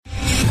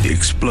The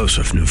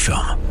explosive new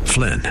film,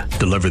 Flynn,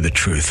 deliver the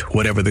truth,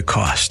 whatever the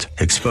cost.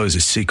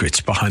 Exposes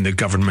secrets behind the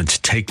government's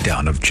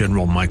takedown of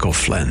General Michael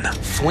Flynn.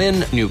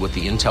 Flynn knew what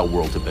the intel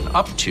world had been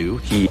up to.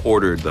 He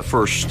ordered the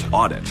first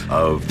audit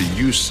of the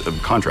use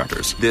of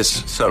contractors.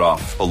 This set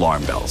off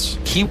alarm bells.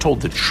 He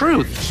told the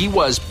truth. He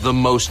was the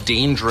most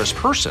dangerous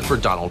person for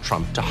Donald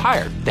Trump to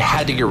hire. They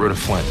had to get rid of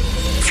Flynn.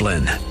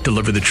 Flynn,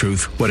 deliver the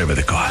truth, whatever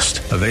the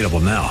cost. Available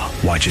now.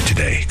 Watch it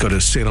today. Go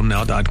to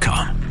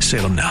salemnow.com.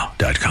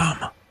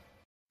 salemnow.com.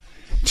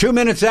 2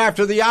 minutes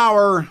after the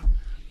hour,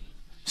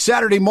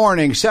 Saturday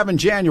morning, 7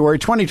 January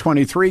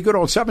 2023, good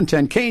old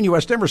 710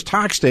 KNUS, Denver's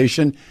talk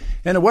station.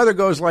 And the weather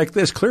goes like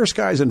this. Clear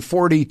skies and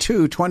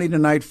 42, 20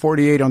 tonight,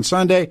 48 on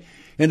Sunday.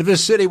 And if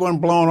this city wasn't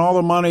blowing all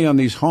the money on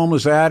these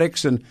homeless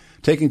addicts and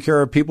taking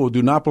care of people who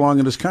do not belong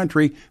in this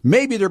country,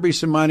 maybe there'd be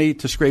some money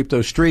to scrape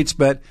those streets,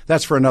 but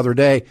that's for another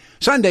day.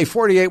 Sunday,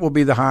 48 will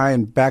be the high,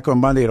 and back on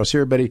Monday, I'll see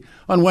everybody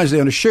on Wednesday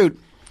on a shoot.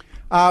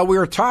 We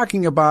were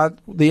talking about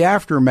the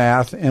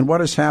aftermath and what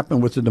has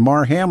happened with the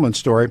Damar Hamlin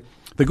story.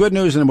 The good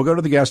news, and then we'll go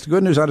to the guest, the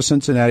good news out of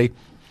Cincinnati,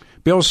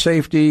 Bill's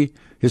safety,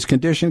 his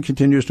condition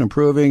continues to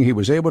improving. He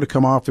was able to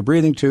come off the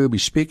breathing tube.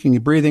 He's speaking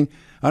and breathing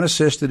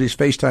unassisted. He's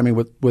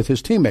FaceTiming with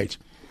his teammates.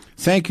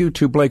 Thank you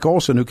to Blake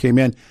Olson, who came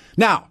in.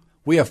 Now,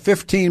 we have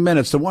 15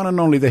 minutes, the one and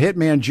only, the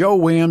hitman, Joe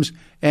Williams,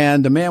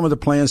 and the man with the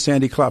plan,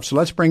 Sandy Clough. So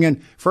let's bring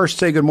in, first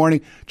say good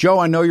morning. Joe,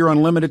 I know you're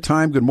on limited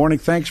time. Good morning.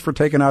 Thanks for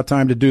taking out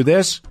time to do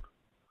this.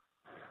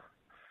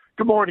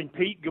 Good morning,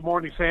 Pete. Good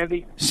morning,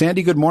 Sandy.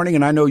 Sandy, good morning.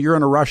 And I know you're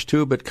in a rush,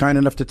 too, but kind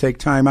enough to take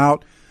time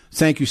out.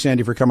 Thank you,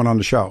 Sandy, for coming on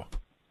the show.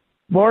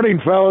 Morning,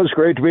 fellas.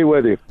 Great to be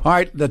with you. All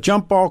right, the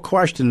jump ball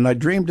question, and I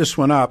dreamed this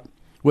one up.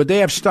 Would they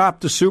have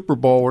stopped the Super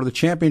Bowl or the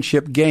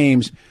championship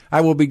games?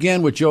 I will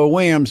begin with Joe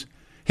Williams.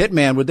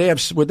 Hitman, would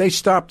they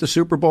stop the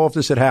Super Bowl if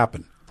this had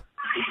happened?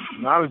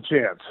 Not a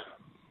chance.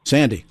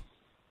 Sandy.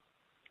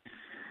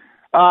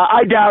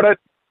 I doubt it.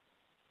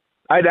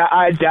 I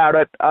doubt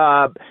it.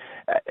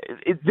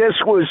 This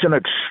was an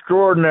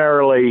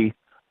extraordinarily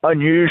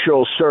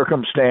unusual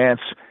circumstance,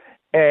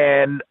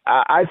 and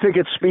I think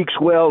it speaks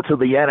well to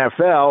the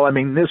NFL. I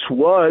mean, this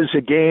was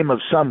a game of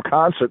some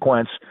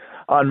consequence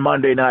on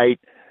Monday night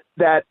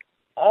that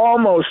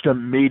almost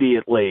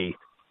immediately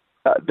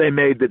they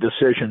made the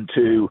decision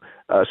to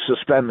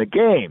suspend the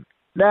game.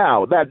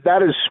 Now, that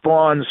has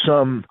spawned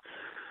some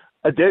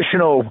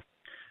additional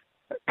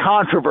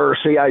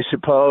controversy, I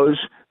suppose,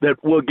 that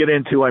we'll get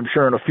into, I'm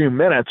sure, in a few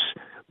minutes.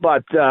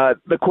 But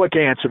the quick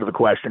answer to the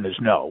question is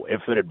no.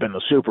 If it had been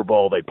the Super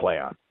Bowl, they'd play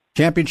on.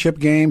 Championship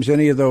games,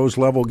 any of those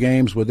level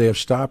games, would they have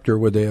stopped or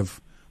would they have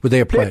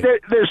played?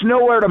 There's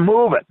nowhere to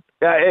move it.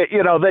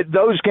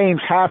 Those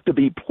games have to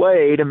be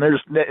played, and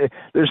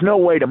there's no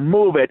way to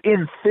move it.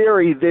 In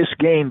theory, this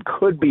game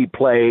could be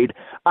played.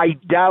 I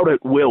doubt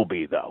it will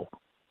be, though.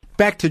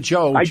 Back to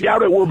Joe. I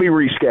doubt it will be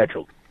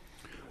rescheduled.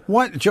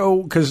 What,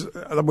 Joe, because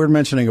we're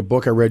mentioning a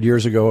book I read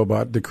years ago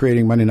about the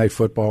creating Monday Night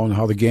Football and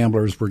how the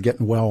gamblers were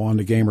getting well on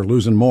the game or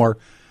losing more.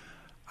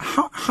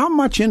 How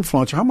much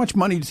influence, how much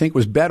money do you think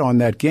was bet on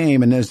that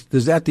game, and is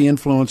that the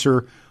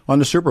influencer on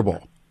the Super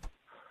Bowl?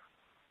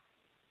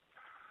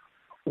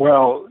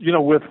 Well,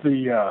 with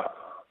the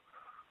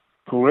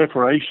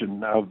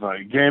proliferation of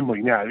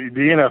gambling now,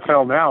 the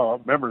NFL now,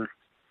 remember,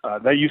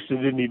 they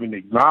didn't even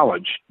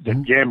acknowledge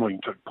that gambling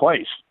took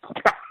place.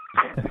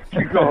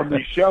 You go on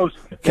these shows,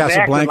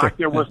 Casablanca, like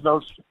there was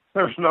no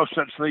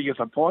such thing as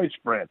a point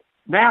spread.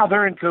 Now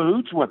they're in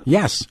cahoots with it.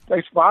 Yes,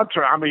 they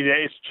sponsor. I mean,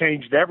 it's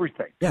changed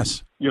everything.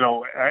 Yes,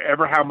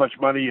 ever how much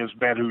money is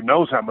bet? Who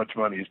knows how much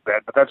money is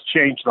bet? But that's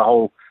changed the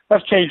whole.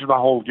 That's changed the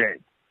whole game.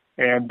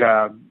 And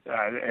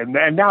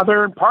now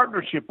they're in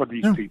partnership with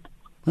these people.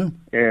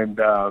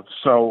 And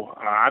so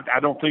I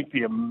don't think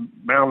the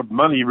amount of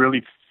money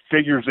really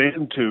figures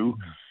into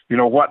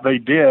what they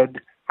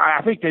did.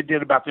 I think they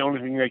did about the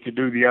only thing they could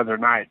do the other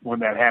night when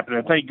that happened.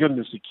 And thank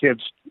goodness the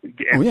kids.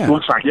 It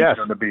looks like it's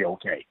going to be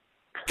okay.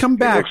 Come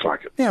back. It looks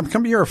like it. Yeah,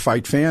 you're a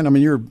fight fan. I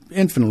mean, you're an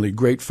infinitely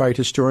great fight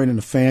historian and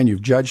a fan.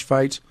 You've judged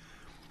fights.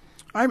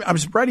 I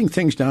was writing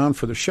things down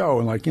for the show,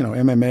 and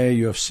MMA,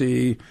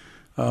 UFC,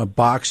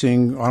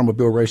 boxing,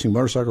 automobile racing,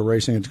 motorcycle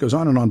racing. It goes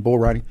on, bull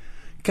riding.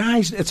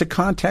 Guys, it's a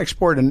contact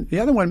sport. And the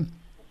other one,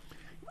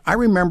 I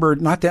remember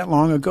not that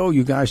long ago,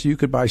 you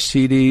could buy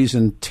CDs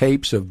and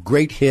tapes of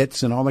great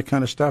hits and all that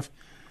kind of stuff.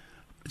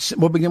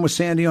 We'll begin with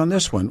Sandy on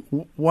this one.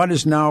 What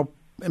is now?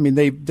 I mean,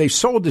 they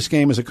sold this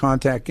game as a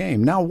contact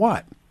game. Now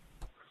what?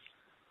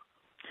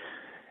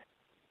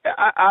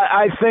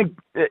 I think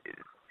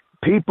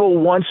people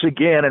once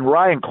again, and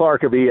Ryan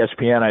Clark of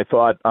ESPN, I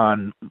thought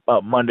on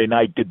Monday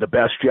night did the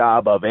best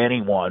job of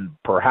anyone,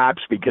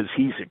 perhaps because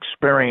he's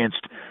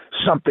experienced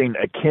something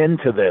akin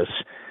to this.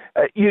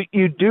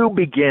 You do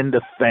begin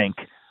to think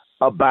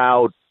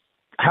about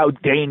how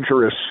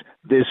dangerous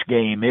this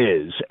game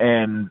is.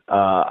 And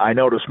I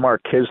noticed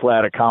Mark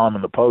Kislett, a column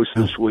in the Post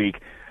this week,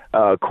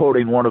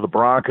 quoting one of the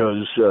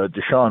Broncos,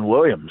 Deshaun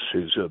Williams,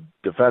 who's a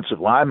defensive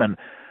lineman,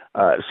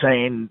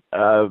 saying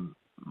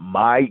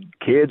my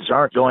kids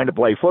aren't going to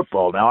play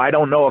football. Now, I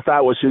don't know if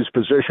that was his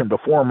position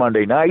before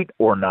Monday night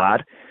or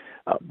not,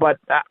 but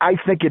I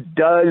think it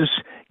does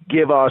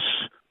give us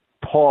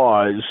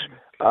pause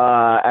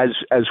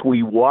as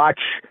we watch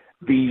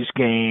these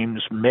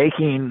games,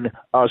 making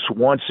us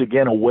once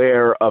again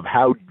aware of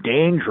how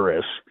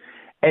dangerous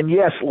and,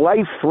 yes,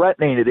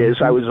 life-threatening it is.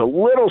 I was a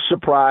little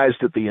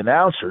surprised at the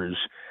announcers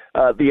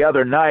the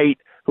other night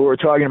who were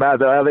talking about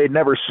that they'd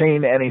never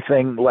seen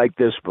anything like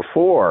this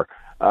before.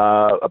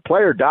 A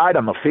player died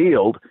on the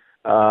field,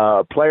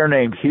 a player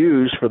named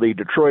Hughes for the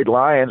Detroit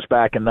Lions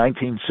back in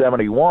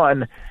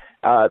 1971.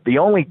 The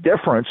only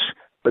difference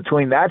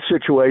between that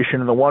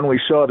situation and the one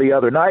we saw the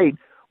other night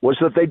was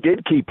that they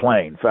did keep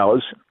playing,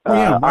 fellas,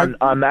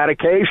 on that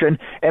occasion.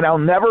 And I'll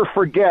never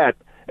forget,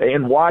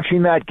 in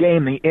watching that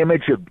game, the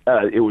image of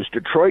it was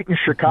Detroit and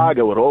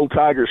Chicago at Old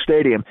Tiger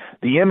Stadium,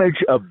 the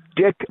image of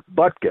Dick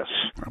Butkus,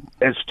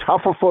 as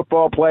tough a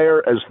football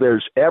player as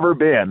there's ever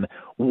been,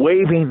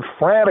 waving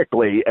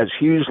frantically as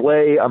Hughes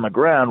lay on the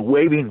ground,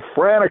 waving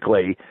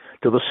frantically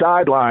to the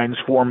sidelines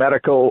for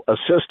medical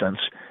assistance.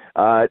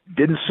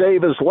 Didn't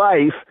save his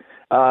life.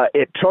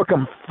 It took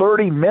him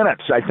 30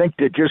 minutes, I think,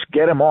 to just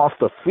get him off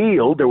the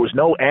field. There was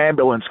no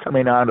ambulance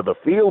coming onto the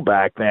field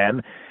back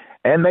then.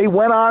 And they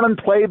went on and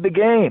played the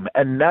game.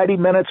 And 90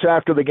 minutes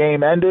after the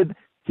game ended,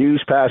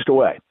 Hughes passed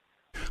away.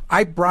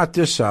 I brought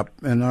this up,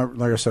 and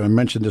like I said, I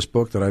mentioned this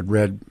book that I'd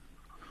read,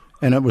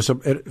 and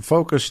it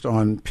focused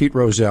on Pete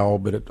Rozelle,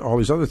 but all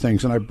these other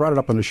things. And I brought it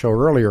up on the show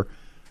earlier.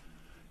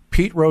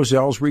 Pete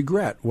Rozelle's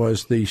regret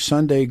was the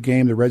Sunday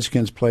game the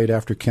Redskins played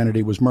after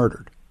Kennedy was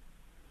murdered.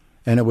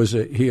 And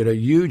he had a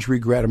huge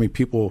regret. I mean,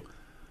 people,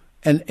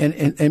 and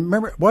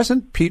remember,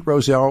 wasn't Pete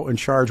Rozelle in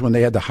charge when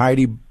they had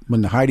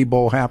when the Heidi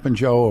Bowl happened,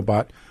 Joe,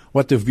 about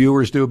what the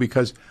viewers do?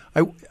 Because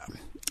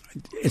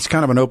it's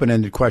kind of an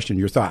open-ended question.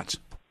 Your thoughts?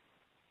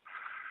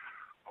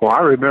 Well,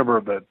 I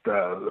remember that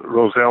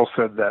Rozelle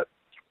said that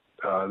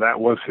that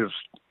was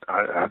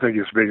I think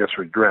his biggest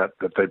regret,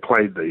 that they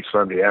played the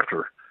Sunday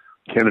after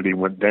Kennedy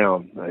went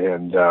down.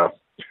 And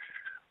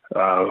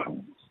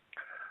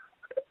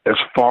as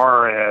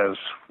far as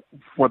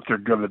what they're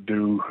going to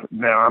do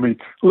now, I mean,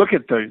 look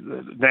at the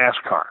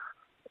NASCAR.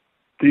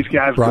 These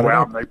guys go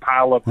out and they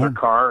pile up their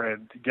car,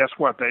 and guess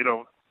what? They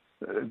don't.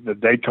 The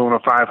Daytona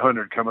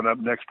 500 coming up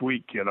next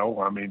week.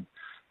 I mean,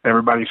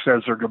 everybody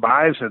says their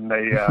goodbyes, and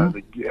they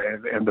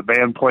and the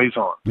band plays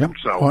on. Yep.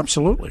 So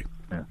absolutely.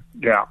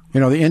 Yeah.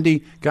 The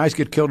Indy guys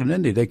get killed in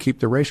Indy. They keep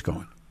the race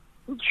going.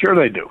 Sure,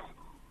 they do.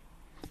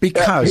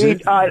 Because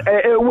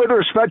with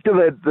respect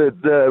to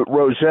the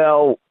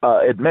Rozelle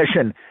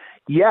admission,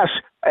 yes,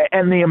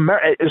 and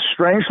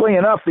strangely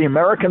enough, the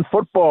American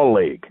Football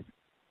League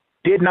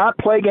did not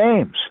play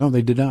games. No,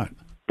 they did not.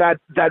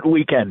 That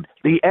weekend.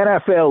 The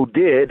NFL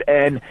did,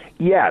 and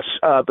yes,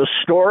 the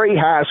story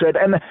has it,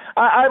 and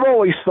I've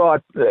always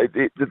thought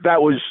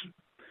that was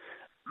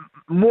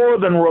more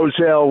than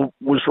Rozelle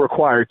was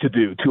required to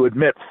do, to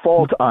admit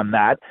fault on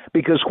that,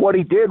 because what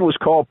he did was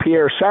call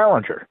Pierre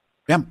Salinger,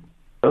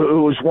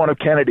 who was one of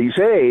Kennedy's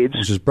aides. It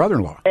was his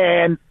brother-in-law.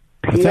 And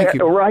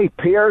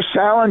Pierre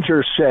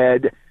Salinger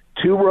said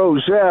to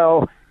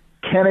Rozelle,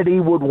 Kennedy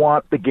would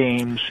want the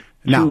games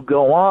to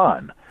go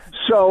on.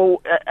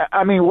 So,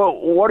 I mean,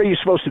 what are you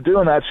supposed to do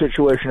in that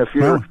situation if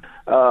you're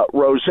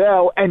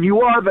Rozelle and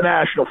you are the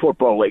National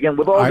Football League? And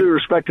with all due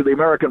respect to the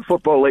American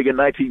Football League in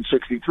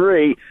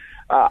 1963,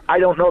 I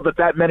don't know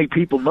that many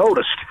people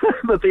noticed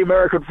that the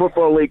American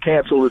Football League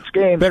canceled its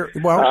game. Sandy,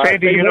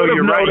 they would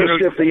have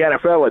noticed if the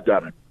NFL had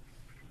done it.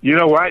 You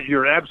know what?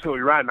 You're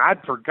absolutely right, and I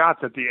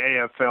forgot that the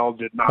AFL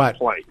did not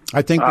play.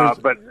 I think,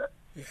 but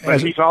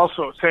Sandy's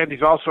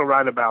also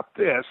right about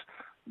this.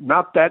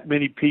 Not that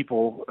many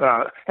people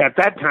at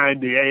that time.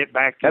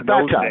 Back in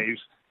those days,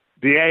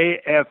 the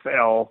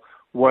AFL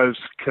was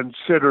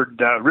considered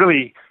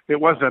really.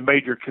 It wasn't a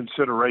major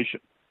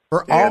consideration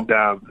for all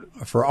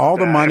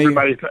the money.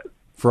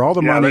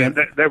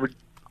 They were.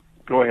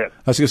 Go ahead.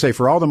 I was going to say,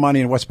 for all the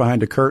money and what's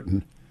behind the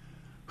curtain,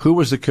 who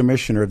was the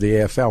commissioner of the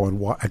AFL and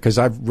why? Because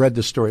I've read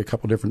this story a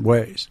couple different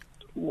ways.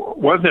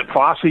 Wasn't it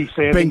Fosse,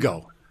 Sandy?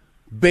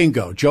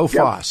 Bingo. Joe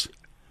Foss.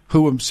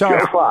 Who himself,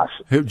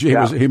 he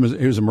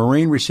was a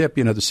Marine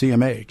recipient of the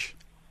CMH,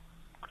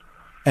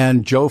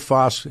 and Joe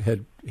Foss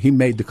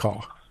made the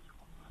call,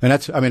 and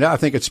I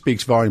think it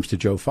speaks volumes to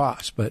Joe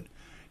Foss, but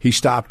he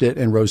stopped it,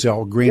 and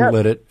Rozelle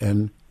greenlit it,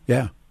 and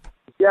yes,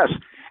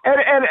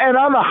 and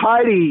on the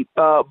Heidi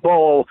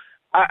Bowl,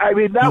 I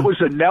mean that was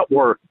a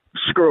network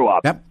screw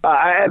up. Yep.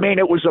 I mean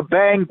it was a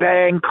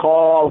bang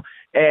call,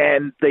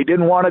 and they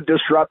didn't want to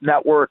disrupt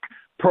network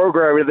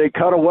programming. They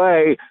cut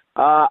away.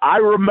 I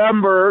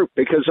remember,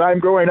 because I'm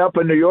growing up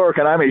in New York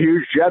and I'm a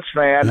huge Jets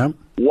fan,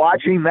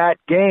 watching that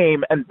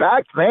game. And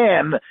back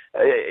then,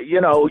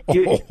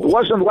 it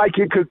wasn't like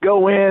you could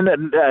go in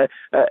and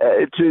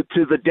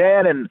to the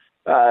den and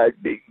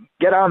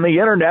get on the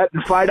internet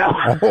and find out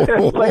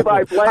play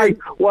by play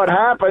what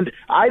happened.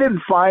 I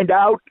didn't find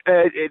out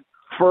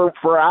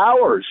for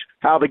hours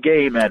how the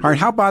game ended. All right,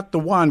 how about the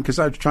one, because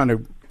I was trying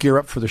to gear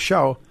up for the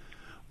show,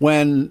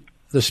 when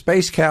the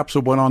space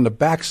capsule went on the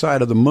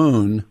backside of the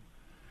moon,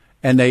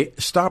 and they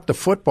stopped the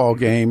football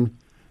game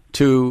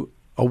to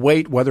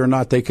await whether or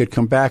not they could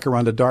come back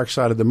around the dark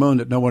side of the moon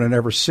that no one had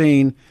ever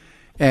seen.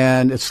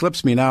 And it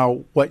slips me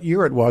now what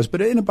year it was,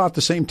 but in about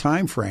the same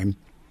time frame.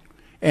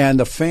 And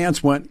the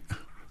fans went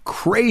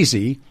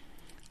crazy,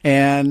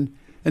 and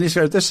he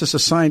said, "This is a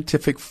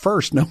scientific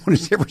first. No one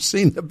has ever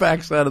seen the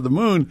backside of the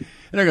moon." And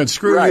they're going,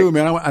 "Screw you,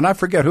 man!" And I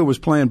forget who was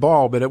playing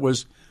ball, but it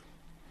was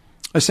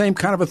the same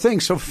kind of a thing.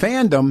 So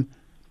fandom.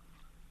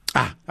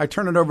 I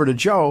turn it over to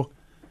Joe.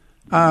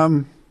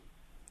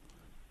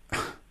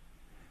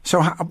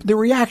 So the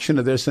reaction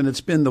to this, and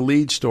it's been the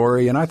lead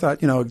story, and I thought,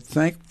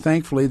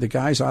 thankfully the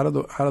guy's out of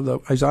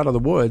the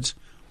woods.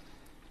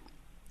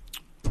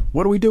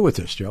 What do we do with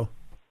this, Joe?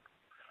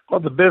 Well,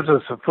 the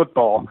business of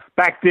football,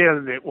 back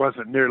then it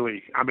wasn't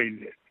nearly,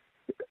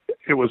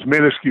 it was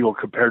minuscule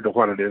compared to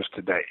what it is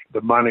today.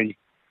 The money,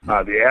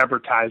 the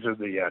advertiser,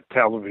 the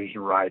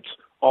television rights,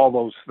 all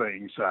those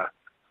things,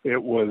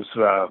 it was,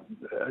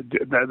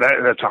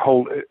 it's a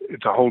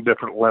whole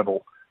different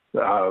level,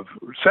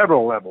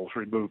 several levels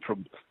removed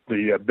from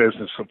the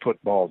business of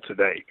football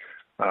today.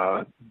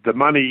 The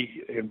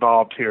money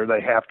involved here, they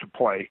have to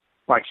play.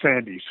 Like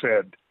Sandy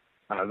said,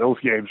 those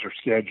games are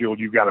scheduled.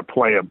 You've got to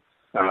play them.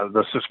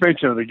 The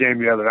suspension of the game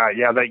the other night,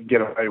 they can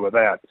get away with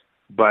that,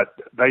 but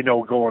they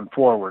know going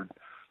forward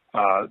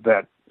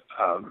that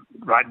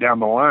right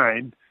down the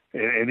line,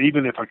 and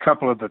even if a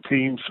couple of the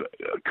teams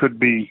could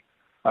be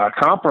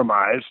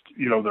compromised,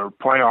 their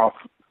playoff,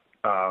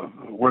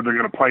 where they're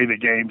going to play the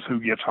games, who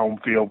gets home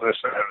field, this,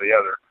 that, or the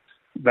other,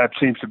 that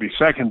seems to be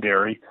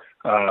secondary,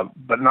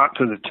 but not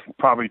to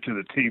probably to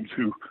the teams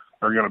who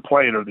are going to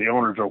play it, or the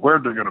owners, or where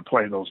they're going to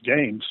play those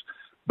games.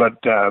 But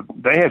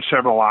they had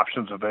several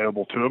options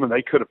available to them, and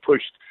they could have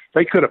pushed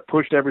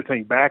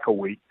everything back a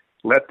week,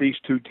 let these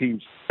two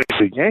teams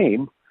play the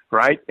game,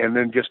 right, and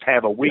then just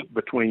have a week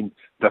between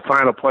the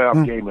final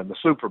playoff game and the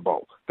Super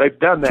Bowl. They've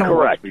done that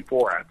once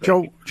before, I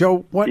think.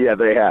 Joe, what? Yeah,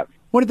 they have.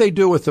 What do they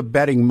do with the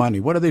betting money?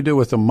 What do they do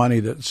with the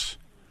money that's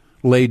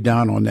laid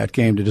down on that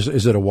game?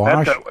 Is it a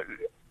wash? The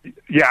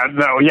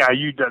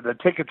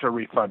tickets are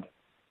refunded.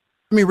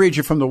 Let me read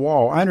you from the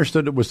wall. I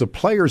understood it was the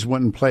players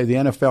wouldn't play. The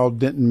NFL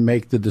didn't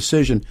make the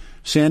decision.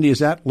 Sandy, is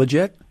that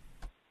legit?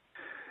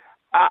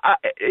 I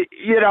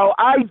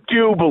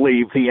do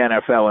believe the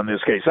NFL in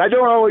this case. I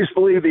don't always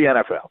believe the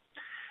NFL.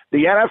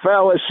 The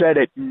NFL has said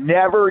it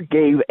never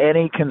gave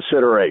any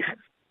consideration.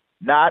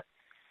 Not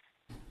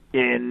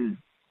in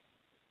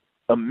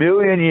a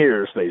million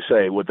years, they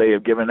say, would they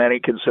have given any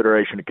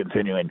consideration to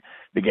continuing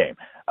the game.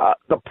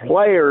 The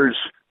players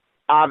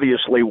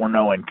obviously were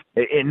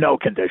in no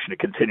condition to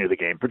continue the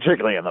game,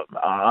 particularly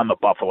on the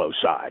Buffalo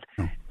side.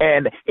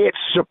 And it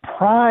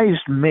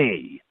surprised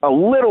me a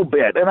little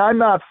bit, and I'm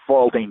not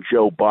faulting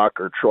Joe Buck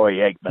or Troy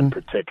Aikman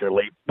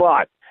particularly,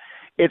 but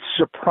it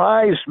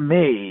surprised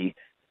me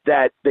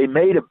that they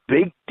made a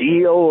big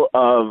deal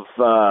of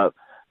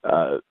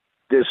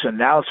this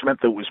announcement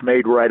that was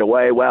made right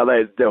away. Well,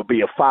 there'll be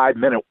a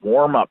 5-minute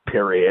warm-up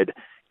period,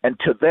 and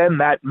to them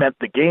that meant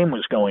the game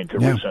was going to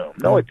resume.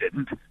 No, it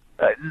didn't.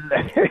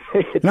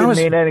 It didn't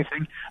mean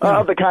anything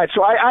of the kind.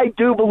 So I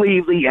do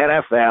believe the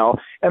NFL,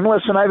 and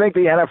listen, I think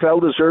the NFL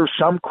deserves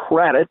some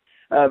credit.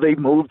 They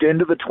moved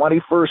into the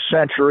 21st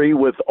century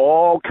with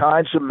all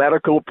kinds of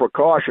medical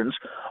precautions,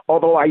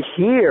 although I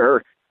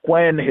hear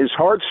when his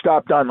heart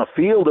stopped on the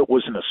field, it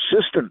was an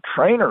assistant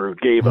trainer who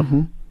gave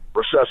him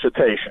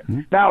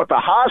resuscitation. Now, at the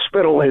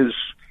hospital, his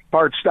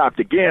heart stopped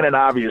again, and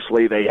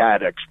obviously they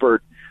had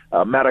expert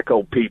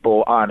medical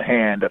people on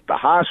hand at the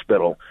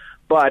hospital.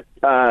 But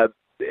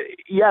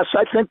yes,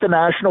 I think the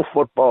National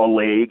Football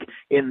League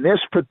in this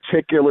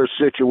particular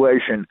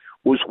situation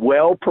was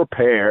well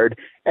prepared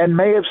and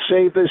may have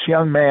saved this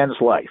young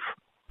man's life,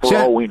 for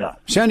all we know.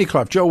 Sandy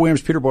Clough, Joe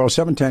Williams, Peter Boyle,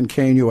 710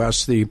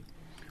 KNUS, the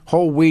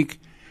whole week.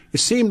 It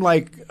seemed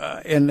like,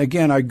 and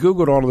again, I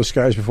Googled all of this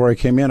guys before I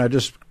came in. I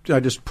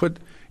just put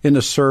in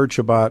the search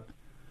about,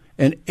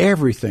 and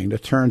everything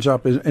that turns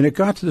up, and it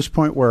got to this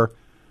point where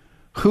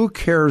who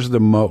cares the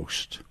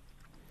most?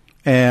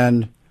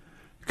 And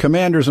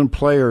Commanders and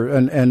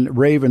players and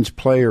Ravens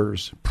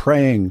players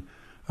praying,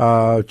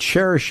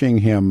 cherishing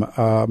him.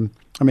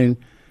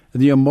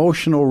 The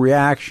emotional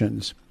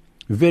reactions,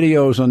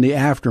 videos on the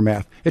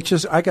aftermath. It's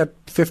just, I got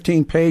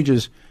 15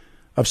 pages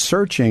of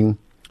searching.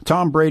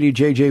 Tom Brady,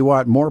 J.J.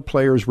 Watt, more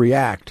players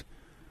react.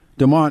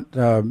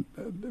 DeMont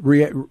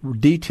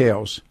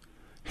details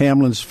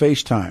Hamlin's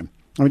FaceTime.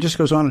 It just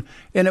goes on.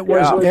 And it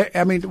was,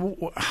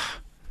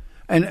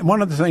 and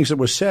one of the things that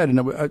was said,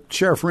 and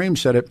Sheriff Ream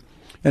said it,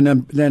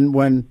 and then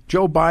when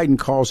Joe Biden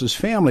calls his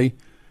family,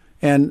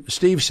 and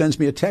Steve sends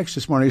me a text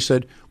this morning, he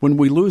said, when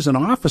we lose an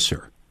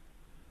officer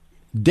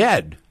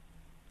dead,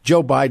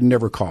 Joe Biden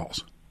never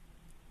calls.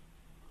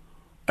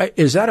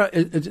 Is that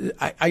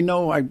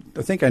I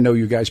think I know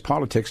you guys'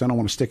 politics. I don't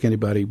want to stick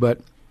anybody, but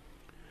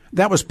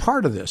that was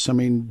part of this. I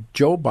mean,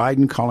 Joe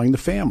Biden calling the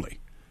family.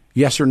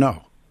 Yes or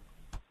no?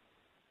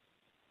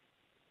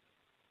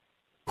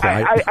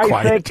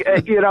 I think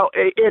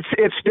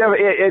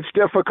it's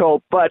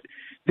difficult, but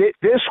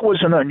this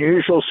was an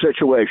unusual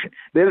situation.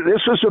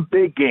 This was a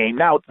big game.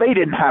 Now, they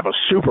didn't have a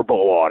Super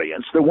Bowl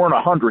audience. There weren't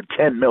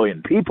 110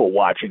 million people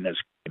watching this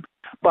game.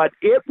 But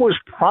it was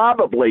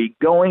probably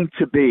going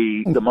to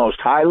be the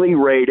most highly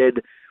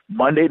rated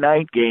Monday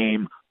night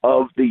game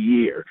of the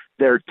year.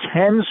 There are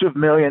tens of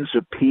millions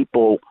of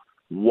people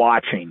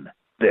watching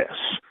this,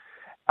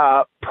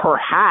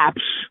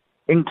 perhaps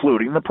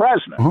including the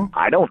president.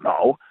 I don't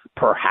know.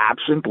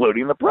 Perhaps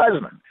including the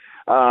president,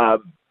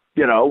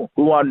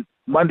 who on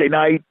Monday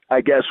night,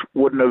 I guess,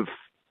 wouldn't have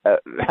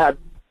had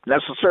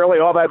necessarily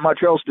all that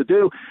much else to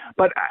do.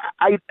 But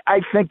I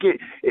think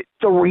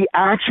the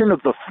reaction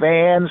of the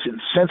fans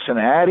in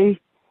Cincinnati,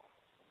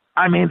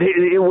 I mean,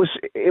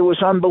 it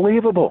was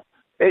unbelievable.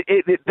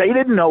 They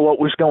didn't know what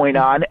was going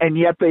on, and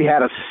yet they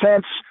had a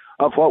sense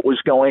of what was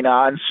going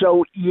on.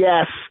 So,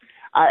 yes,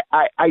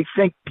 I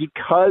think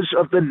because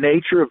of the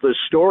nature of the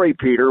story,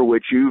 Peter,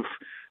 which you've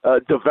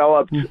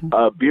developed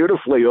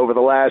beautifully over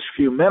the last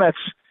few minutes,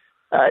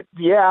 I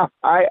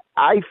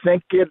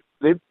think it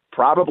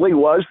probably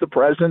was the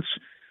president's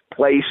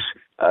place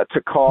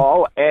to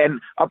call. And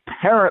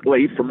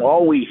apparently, from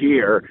all we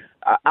hear,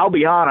 I'll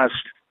be honest,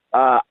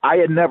 I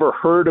had never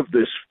heard of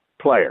this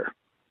player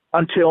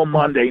until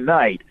Monday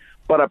night.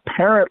 But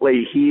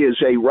apparently, he is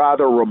a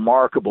rather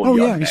remarkable young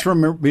man. He's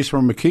from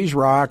McKees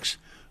Rocks.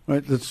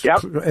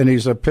 And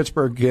he's a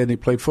Pittsburgh kid, and he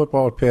played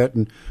football at Pitt.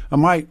 And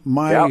my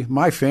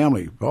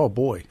family, oh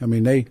boy, I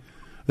mean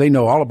they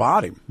know all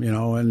about him,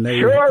 And they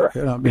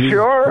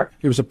sure.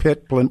 He was a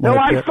Pitt.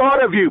 I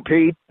thought of you,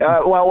 Pete.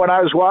 Well, when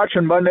I was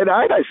watching Monday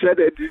night, I said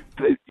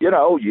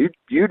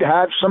you'd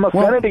have some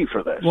affinity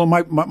for this. Well,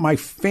 my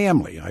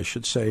family, I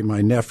should say,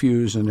 my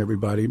nephews and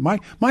everybody. My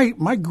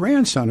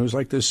grandson, who's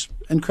like this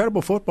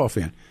incredible football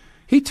fan,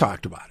 he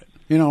talked about it.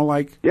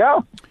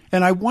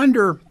 And I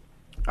wonder.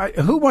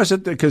 Who was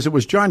it? Because it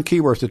was John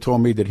Keyworth that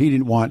told me that he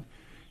didn't want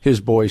his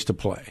boys to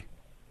play,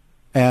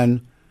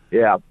 and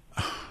Joe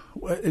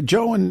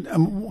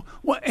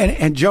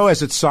and Joe,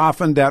 has it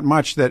softened that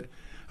much that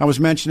I was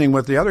mentioning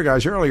with the other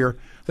guys earlier?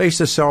 They used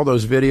to sell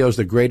those videos,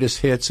 the greatest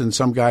hits, and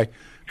some guy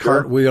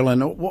cartwheel,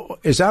 and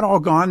is that all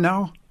gone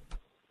now?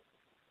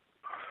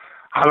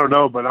 I don't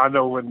know, but I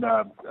know when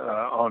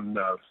on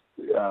the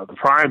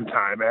prime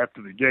time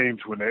after the games,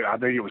 I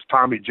think it was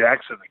Tommy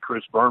Jackson and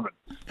Chris Berman.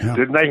 Yeah.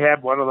 Didn't they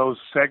have one of those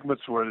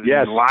segments where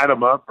they light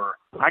them up, or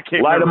I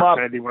can't remember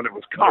Sandy when it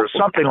was called.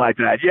 Something like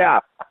that.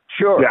 Yeah,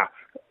 sure. Yeah,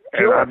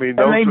 sure. And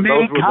I mean,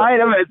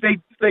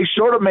 they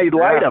sort of made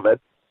light of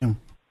it.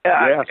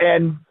 Yes.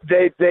 And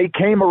they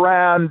came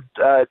around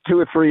 2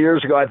 or 3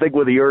 years ago, I think,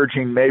 with the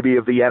urging maybe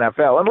of the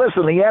NFL. And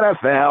listen, the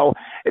NFL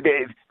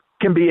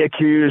can be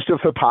accused of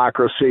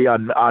hypocrisy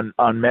on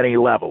many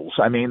levels.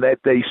 I mean,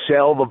 they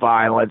sell the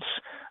violence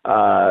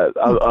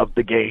of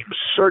the game,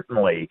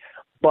 certainly,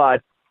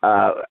 but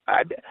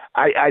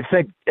I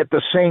think at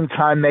the same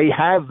time they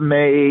have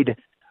made,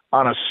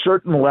 on a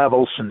certain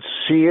level,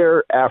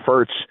 sincere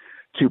efforts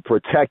to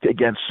protect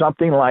against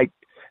something like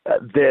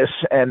this.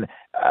 And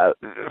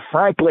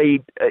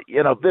frankly,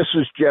 this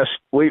is just,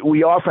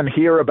 we often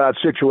hear about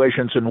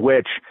situations in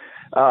which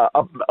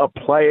a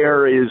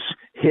player is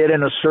hit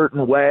in a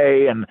certain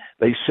way, and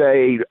they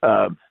say,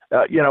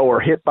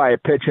 or hit by a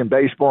pitch in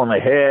baseball in the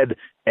head,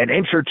 an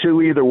inch or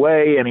two either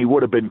way, and he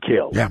would have been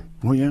killed. Yeah.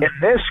 Well, yeah. In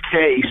this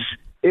case,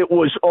 it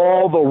was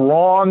all the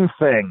wrong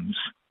things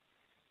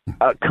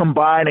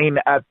combining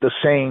at the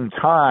same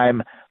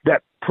time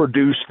that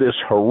produced this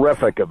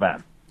horrific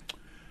event.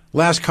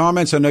 Last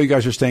comments. I know you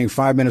guys are staying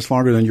 5 minutes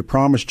longer than you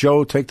promised.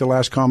 Joe, take the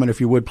last comment if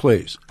you would,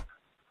 please.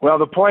 Well,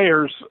 the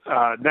players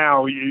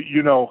now,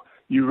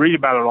 you read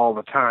about it all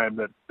the time,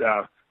 that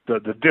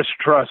the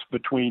distrust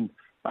between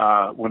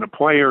when a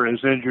player is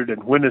injured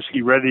and when is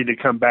he ready to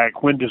come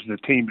back, when does the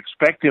team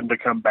expect him to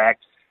come back,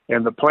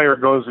 and the player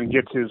goes and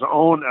gets his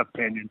own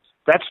opinion.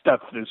 That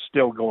stuff is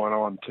still going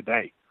on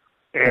today.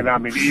 And, I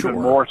mean, even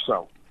more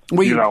so.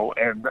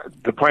 And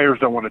the players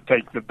don't want to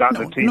take the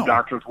team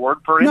doctor's word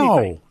for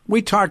anything. No,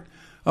 we talked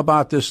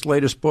about this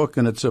latest book,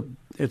 and it's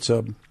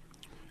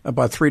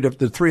about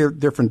the three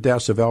different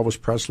deaths of Elvis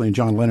Presley and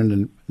John Lennon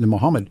and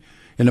Muhammad.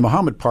 And the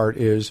Muhammad part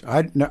is,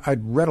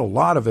 I'd read a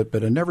lot of it,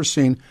 but I'd never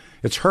seen,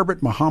 it's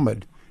Herbert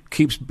Muhammad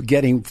keeps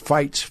getting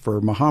fights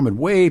for Muhammad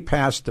way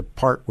past the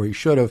part where he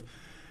should have.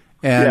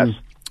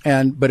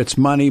 But it's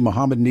money.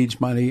 Muhammad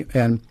needs money.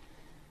 And,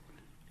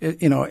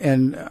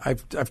 and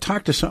I've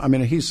talked to some, I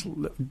mean,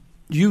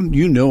 you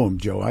knew him,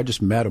 Joe. I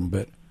just met him,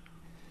 but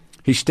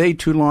he stayed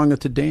too long at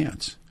the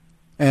dance.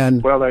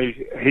 And well,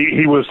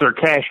 he was their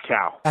cash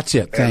cow. That's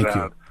it. Thank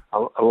you.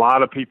 A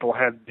lot of people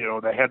had,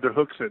 they had their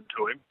hooks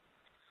into him.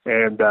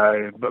 And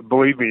but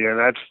believe me,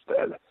 and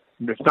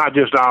it's not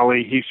just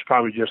Ali. He's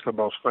probably just the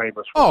most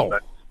famous one.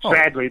 But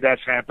sadly,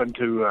 that's happened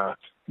to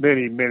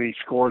many, many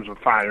scores of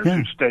fighters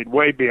who stayed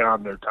way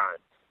beyond their time.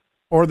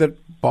 Or that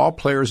ball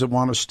players that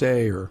want to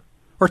stay, or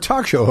or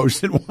talk show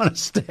hosts didn't want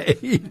to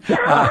stay.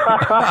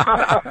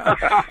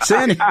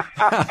 Sandy,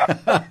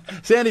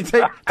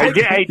 take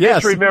hey,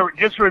 yes.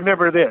 just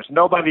remember this.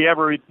 Nobody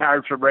ever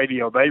retires from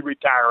radio. They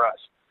retire us.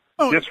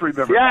 Oh, just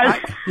remember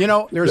yes.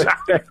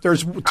 that.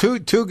 There's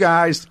two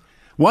guys,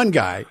 one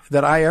guy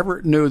that I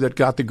ever knew that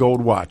got the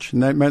gold watch,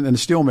 and the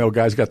steel mill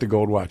guys got the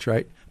gold watch,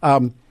 right?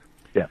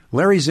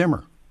 Larry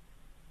Zimmer.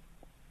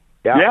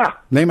 Yeah.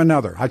 Name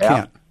another. I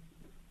can't.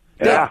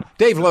 Yeah.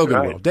 Dave Logan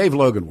right. will. Dave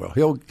Logan will.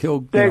 He'll.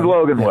 Dave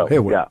Logan will. He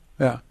will.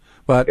 Yeah.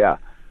 But yeah.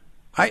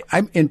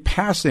 I'm in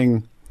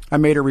passing. I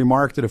made a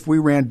remark that if we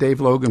ran Dave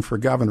Logan for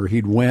governor,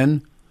 he'd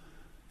win.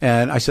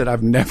 And I said, I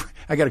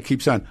got to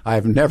keep saying,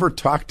 I've never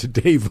talked to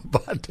Dave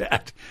about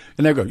that.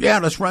 And they go, yeah,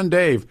 let's run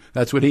Dave.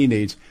 That's what he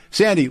needs.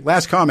 Sandy,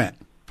 last comment.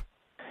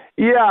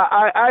 Yeah,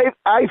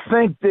 I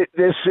think that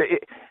this.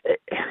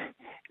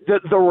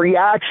 The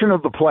reaction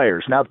of the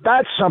players. Now,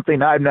 that's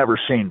something I've never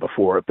seen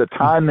before at the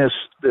time this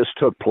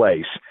took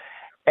place.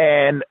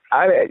 And,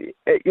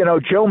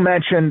 Joe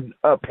mentioned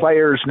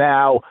players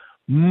now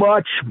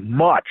much,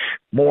 much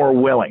more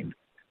willing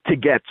to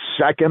get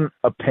second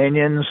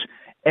opinions.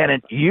 And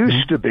it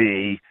used to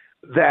be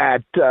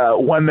that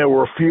when there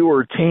were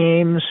fewer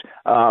teams,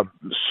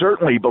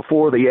 certainly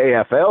before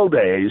the AFL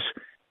days,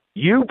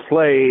 you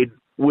played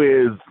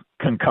with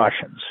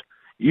concussions.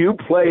 You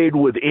played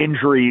with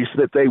injuries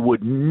that they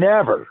would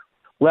never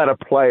let a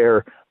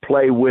player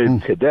play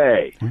with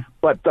today.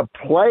 But the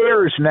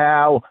players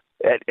now,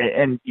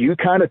 and you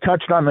kind of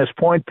touched on this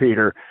point,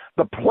 Peter,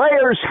 the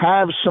players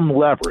have some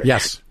leverage.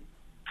 Yes.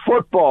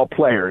 Football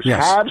players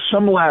have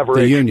some leverage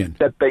the union.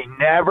 that they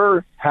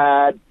never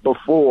had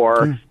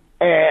before.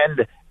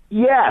 And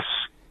yes,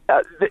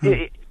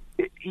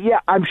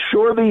 I'm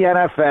sure the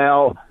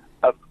NFL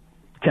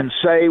can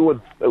say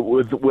with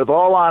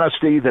all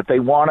honesty that they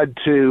wanted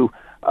to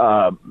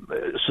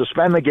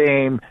suspend the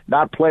game,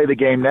 not play the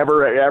game,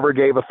 never ever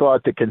gave a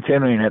thought to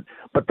continuing it.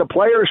 But the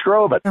players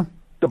drove it.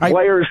 The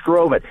players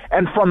drove it.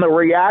 And from the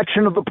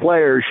reaction of the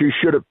players, you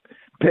should have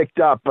picked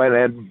up,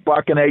 and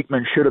Buck and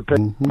Aikman should have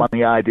picked up on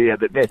the idea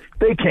that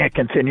they can't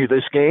continue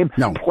this game.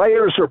 No.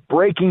 Players are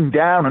breaking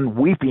down and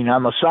weeping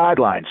on the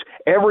sidelines,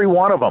 every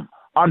one of them,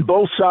 on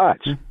both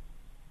sides.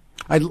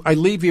 I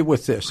leave you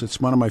with this. It's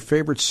one of my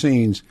favorite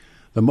scenes,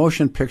 the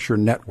Motion Picture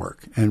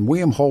Network. And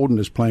William Holden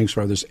is playing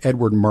sort of this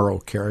Edward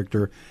Murrow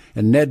character,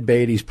 and Ned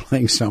Beatty's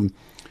playing some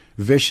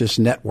vicious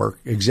network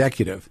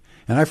executive.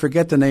 And I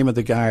forget the name of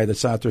the guy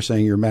that's out there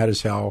saying you're mad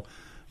as hell,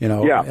 and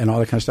all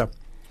that kind of stuff.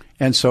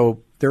 And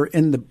so they're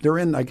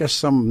in I guess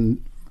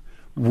some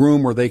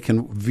room where they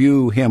can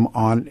view him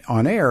on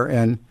air.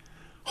 And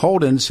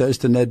Holden says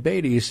to Ned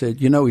Beatty, he said,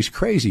 he's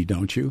crazy,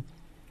 don't you?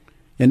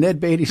 And Ned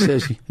Beatty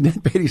says,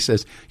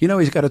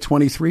 he's got a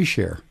 23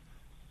 share.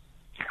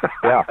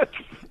 Yeah.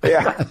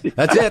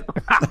 That's it.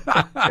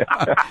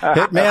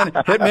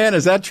 Hitman,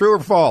 is that true or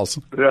false?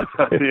 Yeah.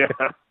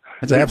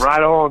 That's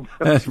right on.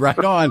 Right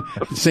on.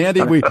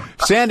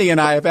 Sandy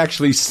and I have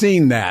actually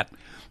seen that.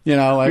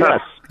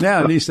 Yes.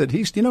 Yeah, and he said,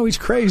 he's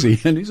crazy.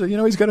 And he said,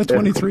 he's got a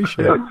 23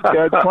 share.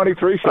 Yeah,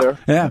 23 share.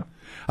 Yeah.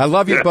 I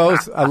love you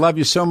both. I love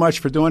you so much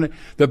for doing it.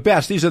 The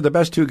best. These are the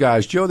best two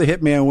guys, Joe the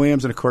Hitman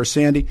Williams and, of course,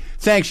 Sandy.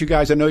 Thanks, you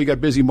guys. I know you got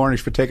busy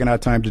mornings for taking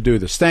out time to do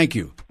this. Thank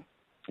you.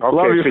 Okay,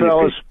 love you,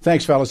 fellas.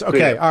 Thanks, fellas.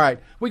 Okay, all right.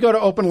 We go to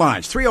open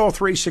lines.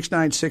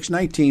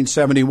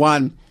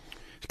 303-696-1971.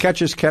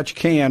 Catch as catch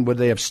can. Would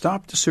they have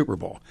stopped the Super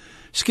Bowl?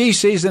 Ski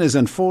season is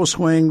in full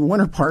swing.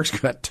 Winter parks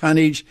got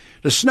tonnage.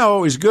 The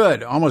snow is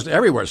good. Almost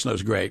everywhere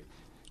snow's great.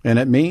 And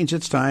it means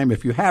it's time,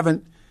 if you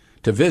haven't,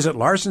 to visit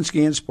Larson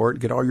Ski and Sport,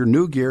 get all your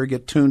new gear,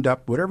 get tuned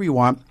up, whatever you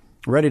want,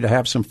 ready to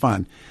have some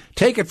fun.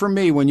 Take it from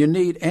me, when you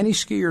need any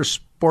ski or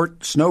sport,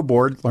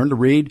 snowboard, learn to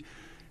read,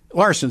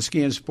 Larson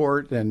Ski and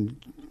Sport, and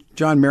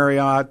John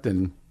Marriott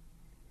and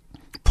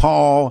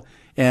Paul,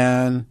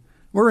 and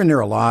we're in there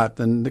a lot,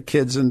 and the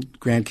kids and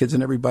grandkids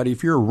and everybody.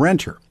 If you're a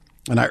renter,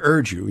 and I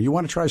urge you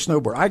want to try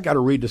snowboard. I got to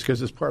read this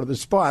because it's part of the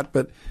spot,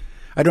 but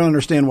I don't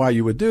understand why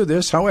you would do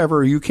this.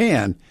 However, you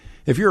can.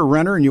 If you're a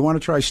renter and you want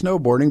to try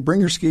snowboarding, bring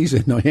your skis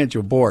in. They'll hand you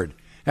a board.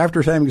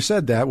 After having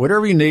said that,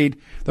 whatever you need,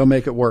 they'll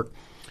make it work.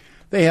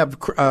 They have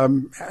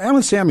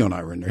Alan Samuel and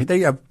I were in there. They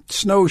have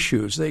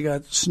snowshoes. They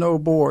got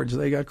snowboards.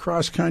 They got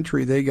cross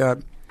country. They got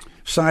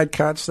side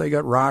cuts. They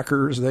got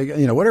rockers. They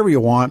got, whatever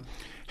you want.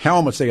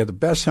 Helmets. They got the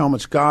best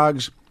helmets,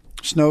 gogs,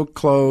 snow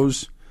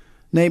clothes,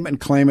 name it and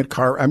claim it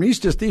car. I mean,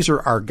 these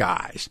are our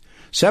guys.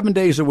 7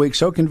 days a week,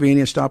 so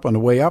convenient. Stop on the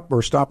way up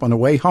or stop on the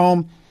way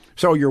home.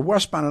 So you're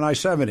westbound on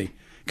I-70.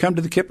 Come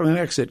to the Kipling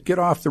exit. Get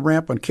off the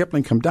ramp on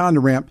Kipling. Come down the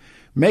ramp.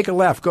 Make a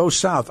left. Go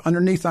south.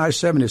 Underneath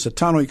I-70. It's a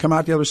tunnel. You come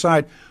out the other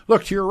side.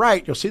 Look to your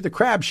right. You'll see the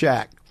Crab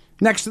Shack.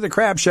 Next to the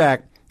Crab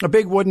Shack, a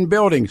big wooden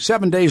building.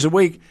 7 days a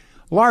week.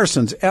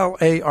 Larson's,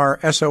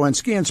 Larson,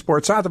 Ski and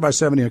Sport, south of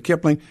I-70 on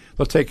Kipling.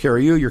 They'll take care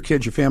of you, your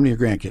kids, your family, your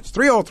grandkids.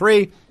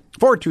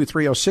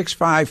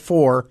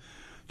 303-423-0654.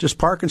 Just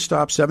park and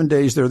stop 7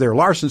 days. They're there.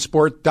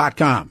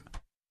 LarsonSport.com.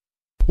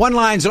 One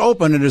line's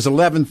open. It is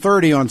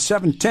 11:30 on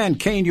 710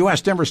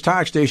 KNUS, Denver's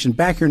Talk Station.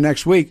 Back here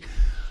next week.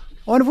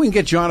 I wonder if we can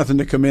get Jonathan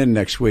to come in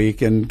next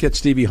week and get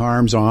Stevie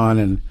Harms on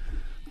and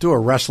do a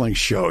wrestling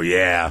show.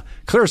 Yeah.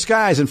 Clear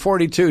skies and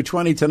 42,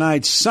 20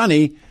 tonight,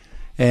 sunny,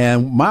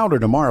 and milder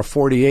tomorrow,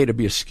 48. It'll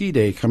be a ski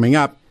day coming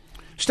up.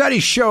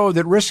 Studies show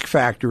that risk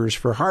factors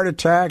for heart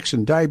attacks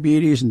and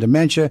diabetes and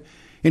dementia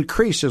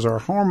increase as our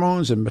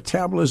hormones and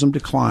metabolism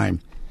decline.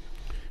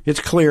 It's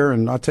clear,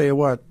 and I'll tell you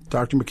what,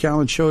 Dr.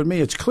 McCallum showed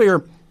me, it's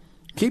clear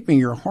keeping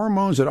your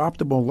hormones at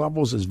optimal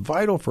levels is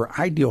vital for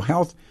ideal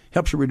health,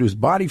 helps you reduce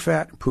body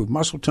fat, improve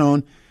muscle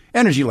tone,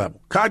 energy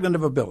level,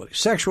 cognitive ability,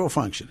 sexual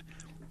function.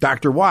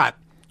 Dr. Watt,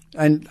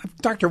 and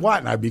Dr. Watt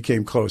and I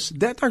became close.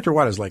 That Dr.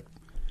 Watt is like,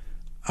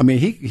 I mean,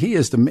 he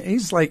is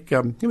he's like,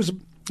 he was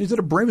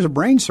a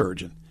brain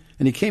surgeon,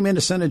 and he came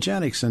into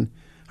Cenegenics, and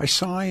I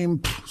saw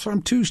him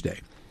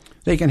Tuesday.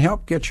 They can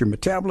help get your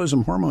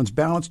metabolism, hormones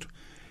balanced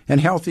and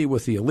healthy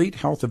with the Elite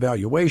Health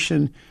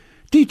Evaluation,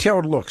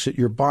 detailed looks at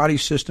your body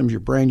systems,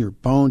 your brain, your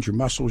bones, your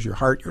muscles, your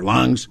heart, your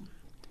lungs,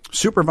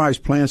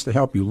 supervised plans to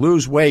help you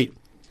lose weight.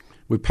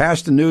 We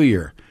passed the new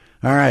year.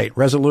 All right,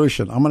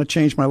 resolution. I'm going to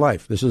change my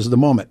life. This is the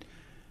moment.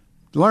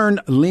 Learn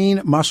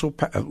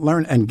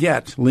and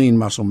get lean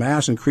muscle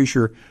mass, increase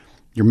your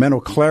mental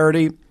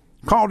clarity.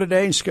 Call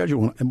today and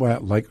schedule,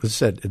 like I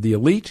said, the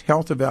Elite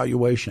Health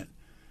Evaluation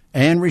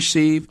and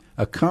receive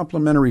a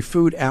complimentary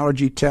food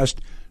allergy test,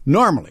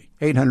 normally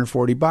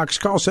 $840.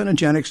 Call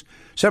Cenegenics,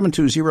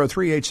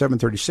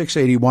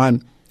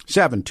 720-387-3681,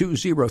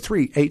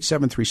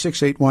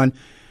 720-387-3681.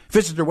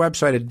 Visit their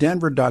website at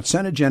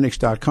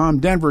denver.cenegenics.com,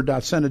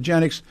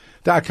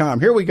 denver.cenegenics.com.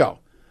 Here we go.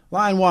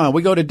 Line one,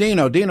 we go to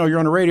Dino. Dino, you're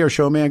on a radio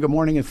show, man. Good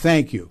morning, and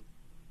thank you.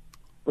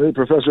 Hey,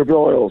 Professor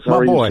Broyles. How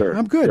are you, sir?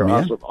 I'm good, You're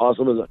man.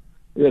 Awesome.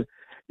 Yeah.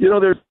 You know,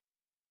 there's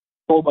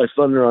hold my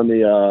thunder on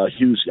the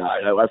Hughes guy.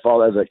 I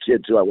followed as a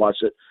kid, too. I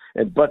watched it,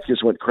 and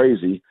Butkus went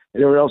crazy,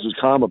 and everyone else was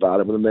calm about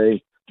it, but then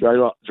they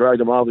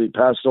dragged him out and he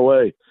passed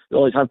away. The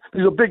only time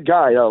he's a big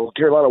guy,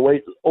 carry a lot of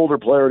weight, older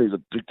player, and he's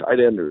a big tight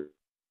ender.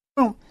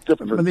 Well, the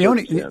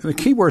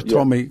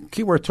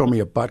Keyworth told me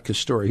a Butkus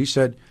story. He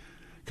said,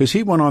 because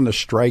he went on the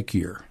strike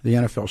year, the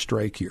NFL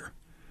strike year,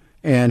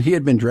 and he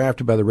had been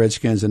drafted by the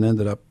Redskins and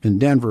ended up in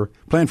Denver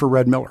playing for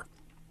Red Miller.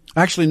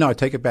 Actually, no, I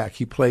take it back.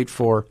 He played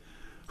for,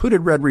 who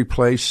did Red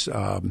replace?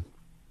 John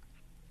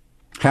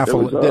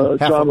Ralston.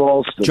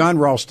 John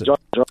Ralston.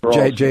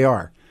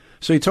 JR.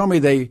 So he told me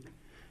they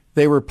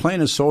were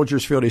playing in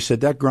Soldiers Field. He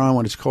said, that ground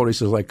when it's cold, he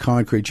says, like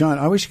concrete. John,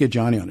 I wish to get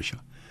Johnny on the show.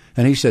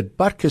 And he said,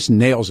 Butkus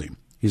nails him.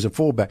 He's a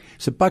fullback. He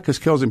said, Butkus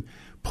kills him,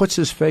 puts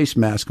his face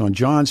mask on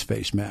John's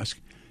face mask,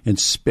 and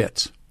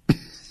spits.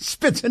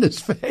 Spits in his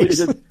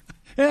face.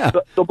 Yeah.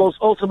 The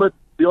ultimate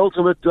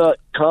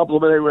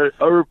compliment,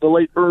 the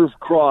late Irv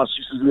Cross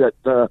used to do that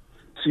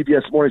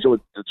CBS morning show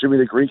with Jimmy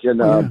the Greek and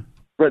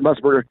Brett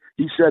Musburger.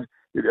 He said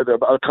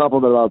a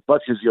compliment about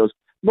Butkus. He goes,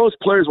 most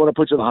players want to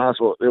put you in the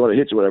hospital. They want to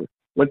hit you, whatever.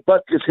 When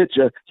Butkus hit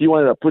you, he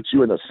wanted to put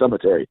you in the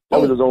cemetery. That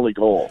was his only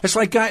goal. It's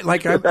like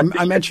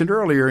I mentioned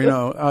earlier,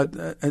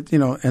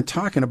 and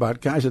talking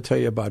about guys that tell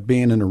you about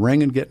being in the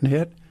ring and getting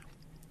hit.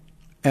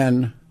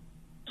 And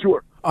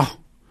sure. Oh,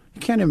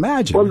 you can't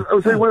imagine. Well, I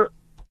was going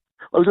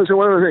to say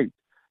one other thing.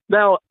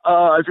 Now,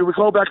 if you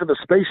recall back in the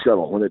space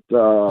shuttle when it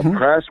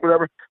crashed,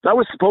 whatever, that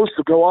was supposed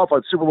to go off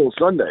on Super Bowl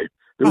Sunday.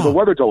 There was a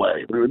weather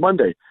delay. It was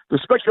Monday. The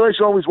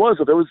speculation always was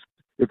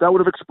if that would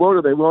have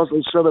exploded, they lost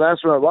those 7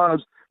 astronaut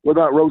lives.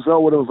 Whether or not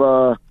Roselle would have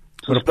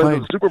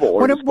suspended the Super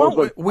Bowl. I don't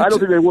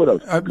think they would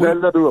have. It had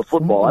nothing to do with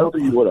football. I don't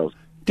think he would have.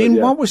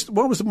 Dean, what was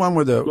the one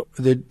where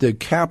the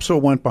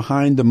capsule went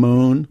behind the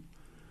moon?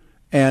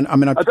 And I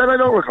mean, that I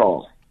don't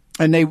recall.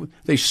 And they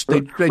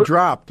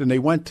dropped and they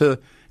went to.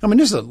 I mean,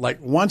 this is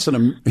like once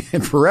in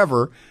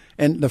forever,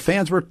 and the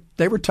fans were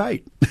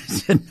tight. They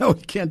said, no,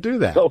 you can't do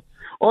that. So,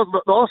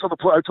 also,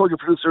 I told your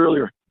producer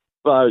earlier.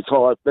 I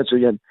mentioned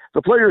again.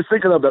 The player you're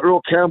thinking of that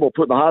Earl Campbell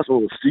put in the hospital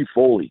was Steve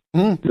Foley,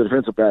 the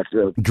defensive back.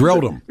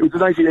 Drilled him. It was the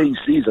 1980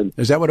 season.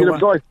 Is that what it was?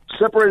 So I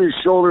separated his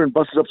shoulder and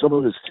busted up some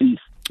of his teeth.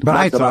 But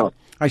I thought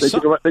they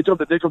took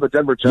the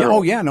Denver General. Yeah,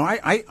 oh yeah, no,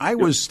 I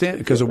was standing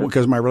because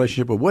of my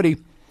relationship with Woody,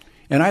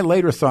 and I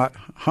later thought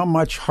how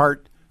much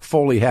heart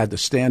Foley had to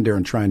stand there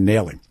and try and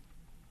nail him.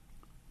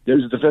 He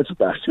was a defensive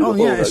back too. Oh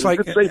yeah, it's like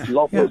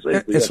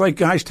it's like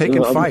guys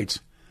taking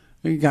fights.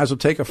 You guys will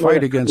take a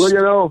fight against.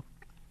 Well,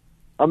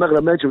 I'm not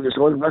going to mention this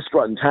one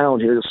restaurant in town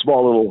here, a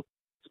small little,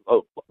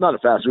 not a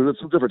fast food,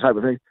 it's a different type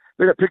of thing.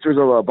 They got pictures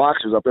of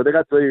boxers up there. They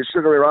got the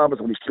Sugar Ray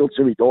Robinson when he killed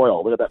Jimmy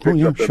Doyle. They got that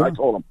picture up there. Sure. And I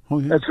told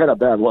him, that's kind of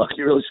bad luck.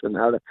 You really shouldn't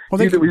have that. Well,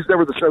 he was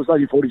never the same. It was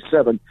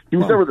 1947. He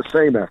was never the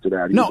same after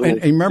that.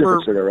 And remember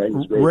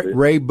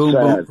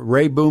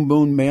Ray Boom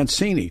Boom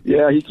Mancini.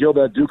 Yeah, he killed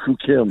that Dooku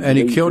Kim. And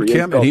he killed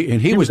Kim, and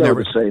he was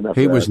never the same after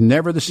that. He was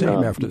never the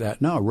same after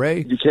that. No,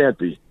 Ray. You can't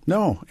be.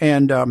 No,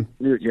 and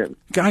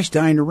guys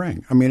die in the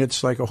ring. I mean,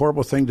 it's like a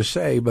horrible thing to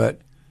say,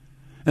 but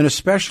and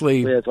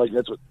especially it's like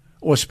that's what.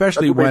 Well,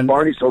 especially when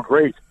Barney's so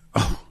great.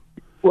 Oh,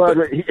 well,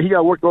 he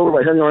got worked over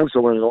by Henry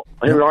Armstrong when he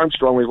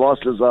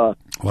lost his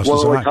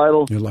welterweight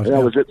title. And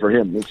that was it for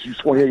him. He's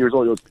 28 years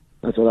old. He goes,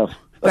 that's enough.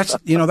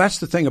 That's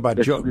the thing about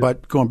Joe.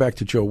 But going back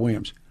to Joe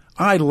Williams,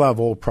 I love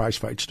old prize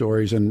fight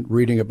stories and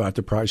reading about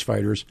the prize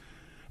fighters.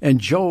 And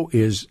Joe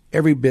is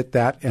every bit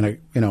that in a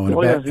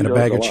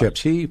bag of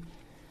chips. He,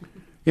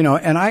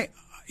 and I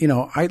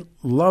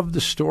love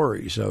the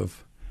stories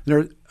of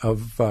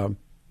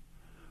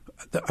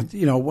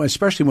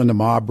especially when the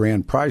mob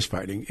ran prize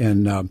fighting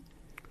and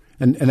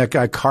that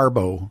guy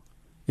Carbo,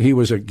 he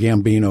was a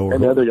Gambino.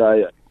 And the other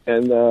guy,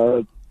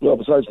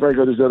 besides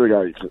Franco, there's the other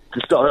guy.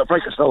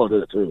 Frank Costello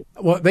did it too.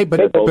 Well,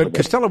 but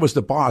Costello was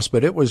the boss,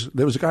 but there was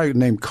a guy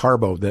named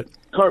Carbo that.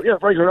 Frank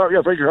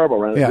Carbo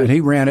ran it. Yeah, and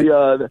he ran it.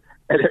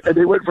 And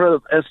they went for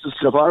Estes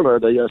Guevara,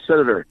 the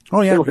senator.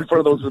 Oh yeah, they went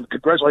for those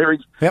congressional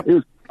hearings. Yep.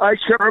 I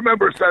can't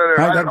remember,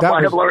 Senator.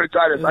 I have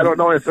laryngitis. I don't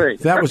know anything.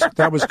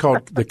 That was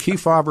called the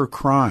Kefauver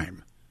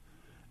crime,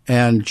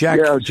 and Jack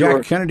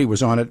Kennedy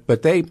was on it.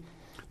 But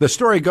the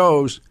story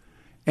goes,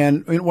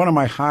 and one of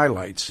my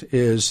highlights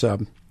is,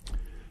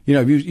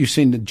 you've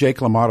seen the Jake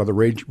LaMotta,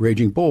 the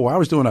Raging Bull. I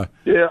was doing I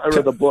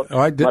read the book.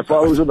 My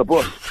father was in the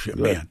book.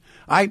 Man,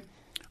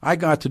 I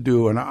got to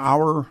do an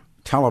hour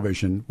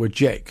television with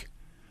Jake,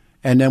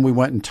 and then we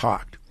went and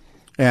talked,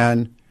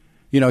 and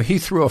he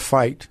threw a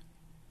fight,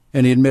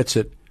 and he admits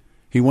it.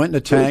 He went in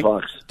the tank,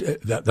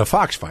 the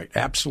Fox fight,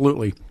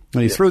 absolutely.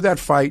 And he threw that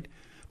fight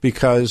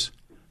because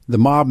the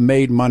mob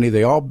made money.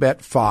 They all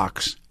bet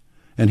Fox,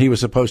 and he was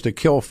supposed to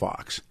kill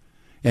Fox.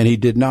 And he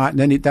did not. And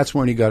then that's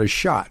when he got his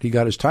shot. He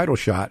got his title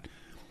shot.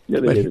 Yeah,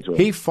 but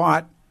he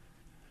fought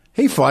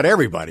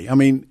everybody. I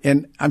mean,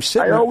 and I'm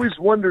sitting. I always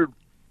wondered.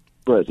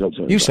 Go ahead. I'm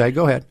sorry. You say,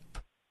 go ahead.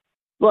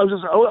 Well,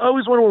 I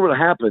always wondered what would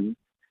have happened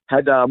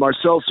had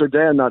Marcel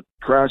Cerdan not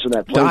crashed in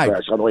that plane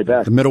crash on the way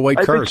back. The middleweight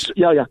curse.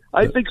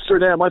 I think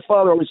Cerdan. My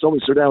father always told me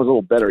Cerdan was a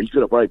little better. He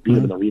could have probably beat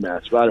him in the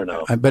rematch, but I don't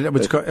know. But it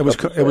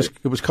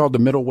was called the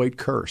middleweight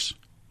curse.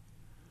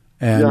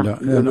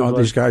 And all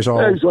these guys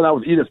all. Yeah, he's going out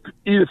with Edith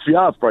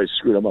Piaf. Probably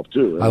screwed him up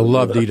too. I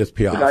loved Edith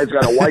Piaf. The guy's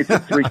got a wife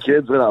and 3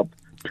 kids and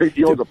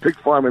he owns a pig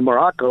farm in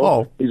Morocco.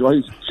 Oh, he's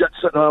jet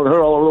setting on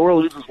her all over the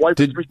world. Leaves his wife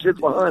and 3 kids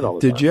behind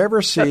all the time. Did you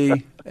ever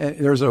see?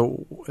 There's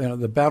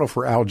the battle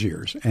for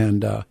Algiers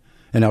and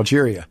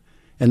Algeria,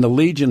 and the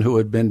Legion who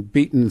had been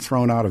beaten and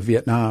thrown out of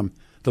Vietnam.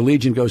 The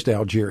Legion goes to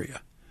Algeria,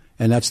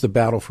 and that's the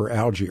battle for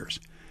Algiers.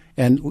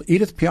 And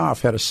Edith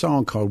Piaf had a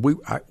song called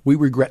 "We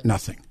Regret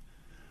Nothing,"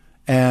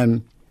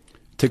 and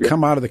to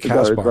come out of the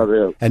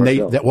Casbah, and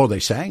they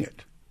sang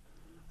it.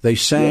 They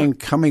sang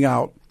coming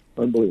out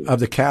of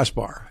the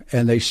Casbah,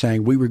 and they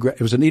sang "We Regret."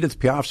 It was an Edith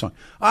Piaf song.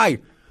 I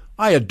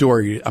adore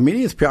you. I mean,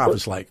 Edith Piaf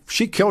is like,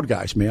 she killed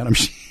guys, man. I mean,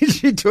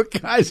 she took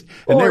guys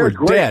and they were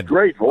dead.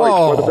 Great voice.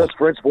 One of the best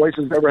French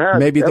voices ever had.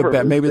 Maybe the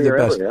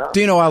best. Ever, yeah.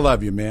 Dino, I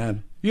love you,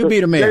 man. You be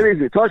the man. Stay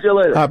easy. Talk to you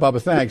later. Hi,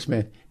 Bubba. Thanks,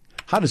 man.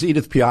 How does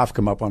Edith Piaf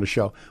come up on a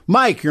show?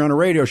 Mike, you're on a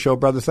radio show,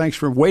 brother. Thanks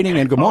for waiting,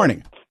 and good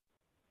morning.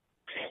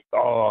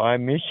 Oh, I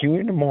miss you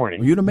in the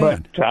morning. You the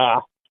man.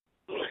 But,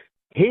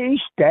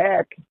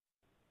 Haystack,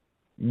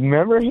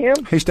 remember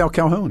him? Haystack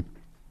Calhoun.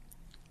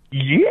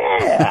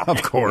 Yeah.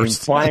 Of course.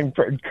 And Flying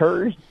Fred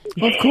Kurz.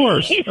 Of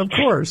course.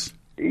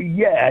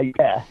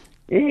 Yeah.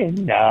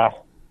 And I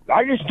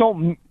just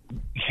don't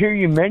hear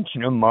you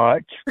mention him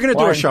much. We're going to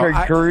do a show.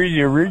 Fred Curry,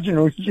 the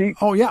original Sheik.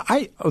 Oh, yeah.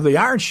 The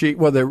Iron Sheik,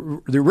 well,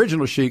 the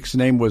original Sheik's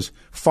name was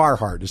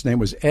Farhart. His name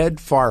was Ed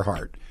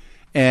Farhart.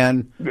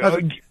 And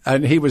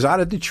he was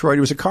out of Detroit.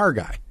 He was a car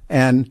guy.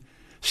 And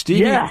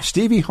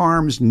Stevie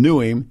Harms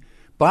knew him.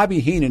 Bobby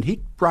Heenan,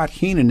 he brought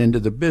Heenan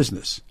into the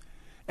business.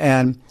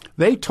 And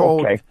they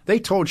told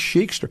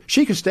Sheik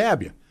could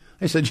stab you.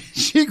 They said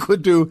Sheik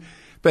would do,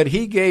 but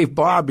he gave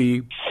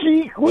Bobby.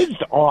 Sheik was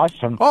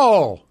awesome.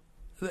 Oh,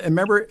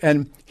 remember?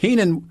 And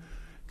Heenan,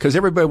 because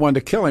everybody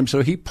wanted to kill him,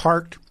 so he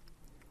parked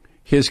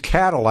his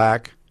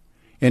Cadillac,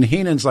 and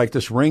Heenan's like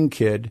this ring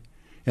kid,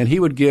 and he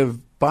would give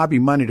Bobby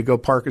money to go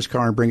park his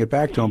car and bring it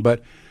back to him.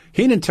 But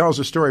Heenan tells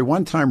a story.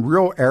 One time,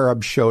 real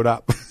Arabs showed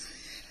up,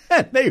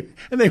 and they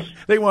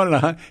wanted to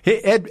hunt.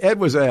 Ed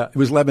was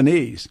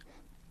Lebanese.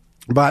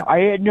 But I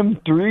had them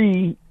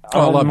 3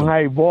 on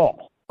my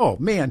wall. Oh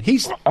man,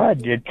 I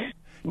did.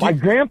 My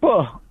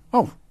grandpa.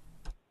 Oh,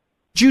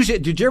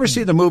 did you ever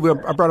see the movie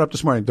I brought up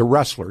this morning, The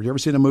Wrestler? Did you ever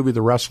see the movie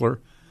The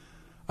Wrestler?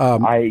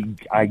 I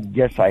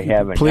guess I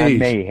haven't. Please, I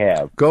may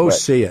have. Go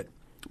see it.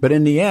 But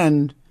in the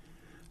end,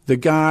 the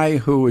guy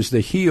who is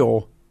the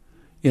heel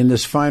in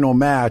this final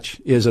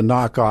match is a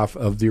knockoff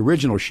of the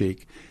original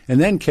Sheik,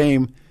 and then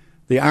came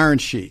the Iron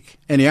Sheik,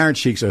 and the Iron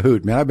Sheik's a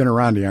hoot, man. I've been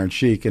around the Iron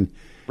Sheik, and.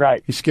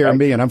 Right. He's scaring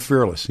me, and I'm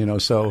fearless,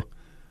 so.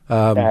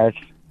 That's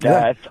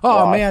oh,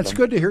 awesome. man, it's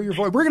good to hear your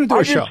voice. We're going to do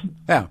a show.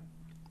 Yeah.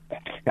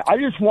 I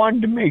just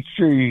wanted to make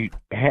sure you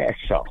had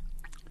some.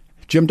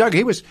 Jim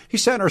Duggan, he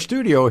sat in our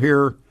studio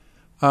here,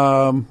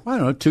 I don't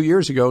know, 2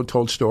 years ago,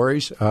 told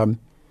stories. Flying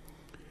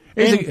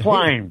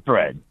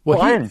Fred.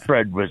 Flying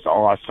Fred was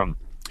awesome.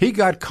 He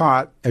got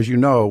caught, as you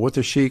know, with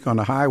the Sheik on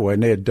the highway,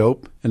 and they had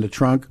dope in the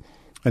trunk,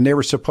 and they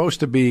were supposed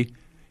to be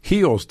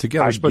heels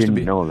together. I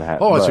didn't know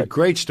that. Oh, it's a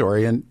great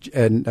story. And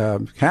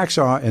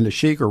Hacksaw and the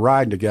Sheik are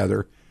riding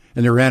together,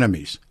 and they're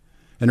enemies.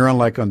 And they're on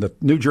the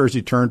New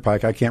Jersey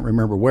Turnpike. I can't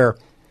remember where.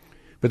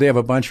 but they have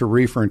a bunch of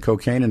reefer and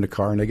cocaine in the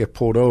car, and they get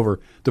pulled over.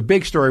 The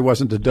big story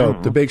wasn't the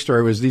dope. The big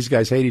story was these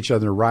guys hate each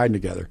other and are riding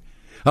together.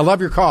 I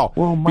love your call.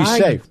 Well, be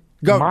safe.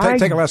 Go.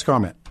 Take a last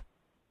comment.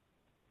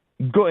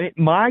 Go ahead.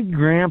 My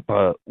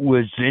grandpa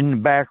was in the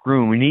back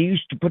room, and he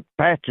used to put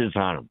patches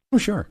on them. Oh,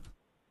 sure.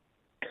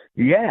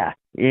 Yeah,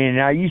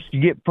 and I used to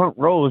get front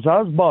rows.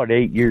 I was about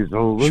 8 years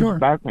old. Sure.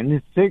 Back in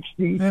the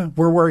 60s. Yeah.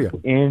 Where were you?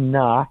 And,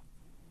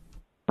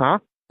 Where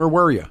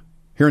were you?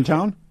 Here in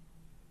town?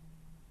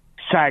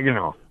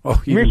 Saginaw,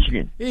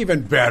 Michigan.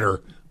 Even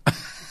better.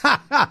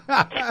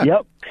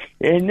 Yep.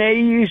 And they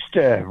used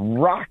to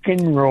rock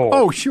and roll.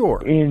 Oh,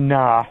 sure. And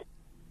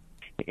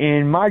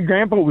my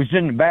grandpa was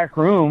in the back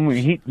room. And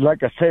he,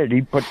 like I said, he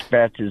put the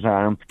patches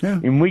on him. Yeah.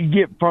 And we'd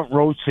get front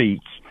row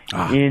seats.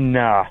 And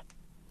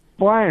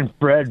Flying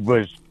Fred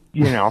was,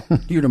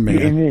 you're the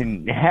man. And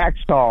then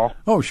Hacksaw.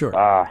 Oh, sure.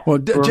 Not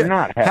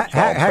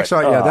Hacksaw.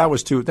 Hacksaw, yeah,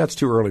 that's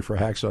too early for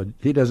Hacksaw.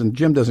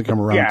 Jim doesn't come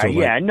around until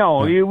late.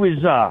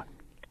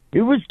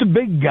 It was the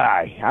big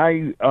guy.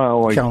 I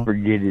always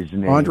forget his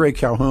name. Andre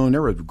Calhoun. They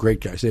were great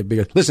guys. They had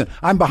big. Listen,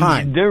 I'm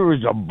behind. There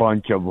was a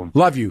bunch of them.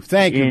 Love you.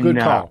 Thank you. Good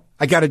call.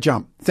 I got to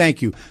jump.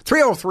 Thank you.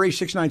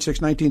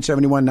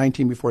 303-696-1971,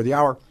 19 before the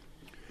hour.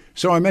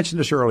 So I mentioned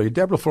this earlier.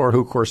 Deborah Flora, who,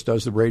 of course,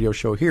 does the radio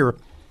show here,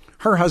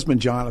 her husband,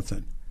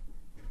 Jonathan,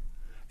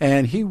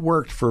 and he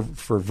worked for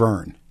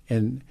Vern.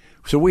 And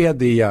so we had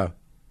the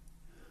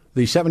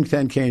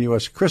 710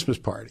 KNUS Christmas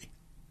party.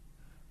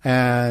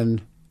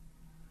 And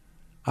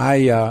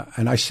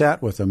I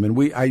sat with him, and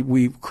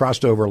we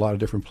crossed over a lot of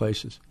different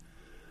places.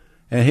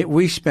 And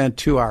we spent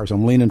 2 hours.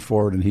 I'm leaning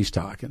forward, and he's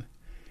talking.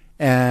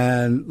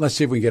 And let's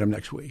see if we can get him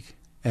next week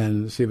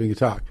and see if we can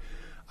talk.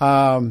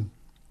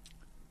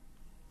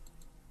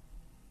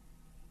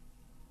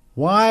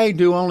 Why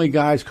do only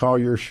guys call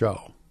your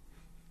show?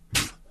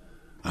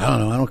 I don't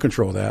know. I don't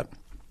control that.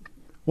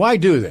 Why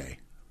do they?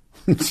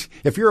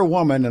 If you're a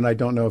woman, and I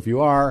don't know if you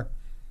are,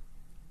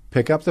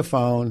 pick up the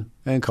phone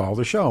and call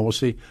the show. We'll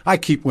see. I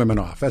keep women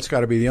off. That's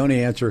got to be the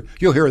only answer.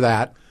 You'll hear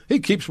that. He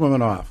keeps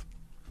women off.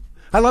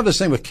 I love this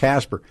thing with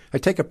Casper. I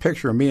take a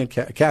picture of me and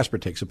Casper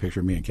takes a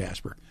picture of me and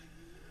Casper.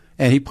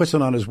 And he puts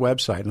it on his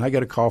website. And I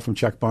get a call from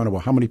Chuck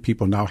Bonnewell. How many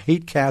people now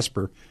hate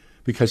Casper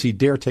because he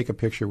dare take a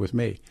picture with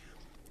me?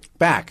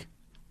 Back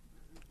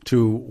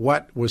to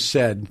what was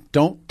said.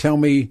 Don't tell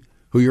me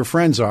who your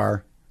friends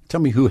are. Tell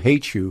me who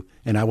hates you,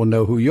 and I will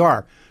know who you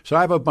are. So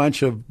I have a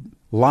bunch of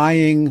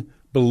lying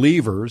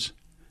believers,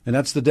 and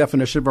that's the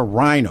definition of a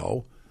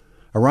rhino.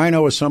 A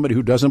rhino is somebody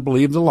who doesn't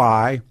believe the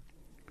lie,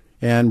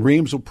 and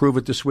Reams will prove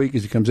it this week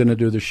as he comes in to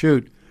do the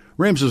shoot.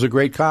 Reams was a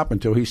great cop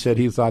until he said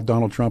he thought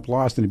Donald Trump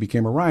lost and he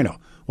became a rhino.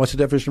 What's the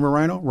definition of a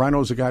rhino?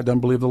 Rhino is a guy who doesn't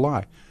believe the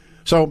lie.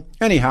 So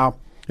anyhow,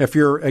 if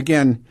you're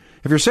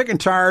sick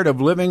and tired of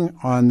living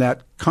on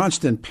that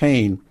constant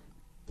pain,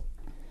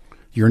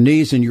 your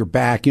knees and your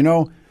back,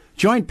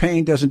 joint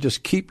pain doesn't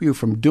just keep you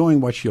from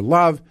doing what you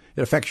love.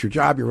 It affects your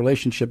job, your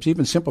relationships,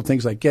 even simple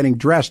things like getting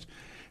dressed.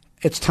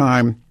 It's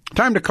time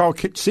to call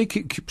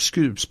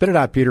spit it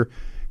out, Peter.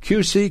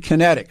 QC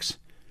Kinetics,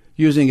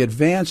 using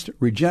advanced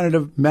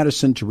regenerative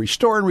medicine to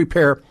restore and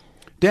repair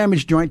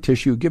damaged joint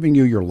tissue, giving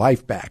you your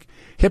life back.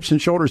 Hips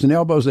and shoulders and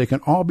elbows, they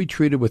can all be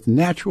treated with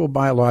natural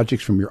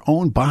biologics from your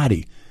own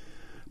body.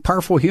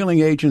 Powerful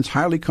healing agents,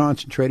 highly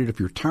concentrated. If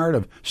you're tired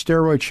of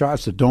steroid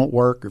shots that don't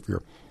work, if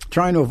you're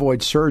trying to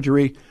avoid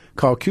surgery,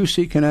 call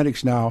QC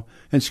Kinetics now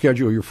and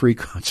schedule your free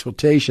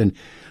consultation.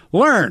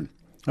 Learn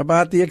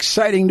about the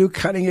exciting new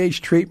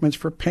cutting-edge treatments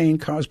for pain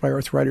caused by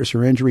arthritis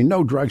or injury.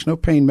 No drugs, no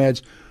pain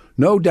meds,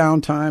 no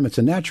downtime. It's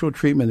a natural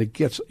treatment that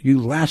gets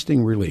you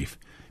lasting relief.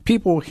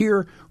 People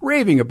here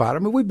raving about it.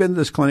 I mean, we've been to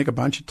this clinic a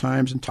bunch of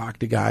times and talked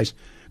to guys.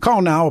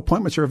 Call now.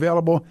 Appointments are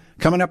available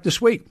coming up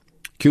this week.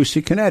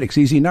 QC Kinetics,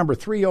 easy number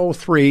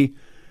 303-989-86,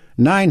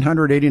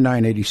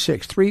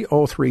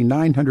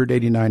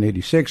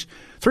 303-989-86,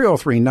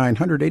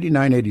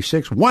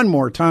 303-989-86. One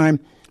more time,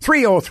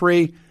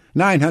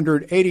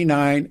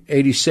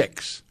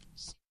 303-989-86.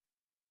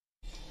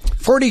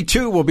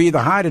 42 will be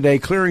the high today,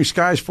 clearing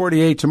skies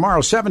 48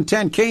 tomorrow.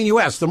 710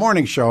 KNUS, the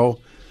morning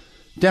show.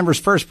 Denver's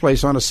first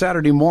place on a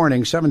Saturday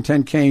morning,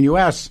 710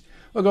 KNUS.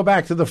 We'll go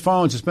back to the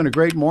phones. It's been a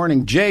great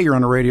morning. Jay, you're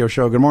on the radio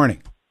show. Good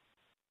morning.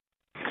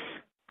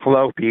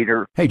 Hello,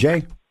 Peter. Hey,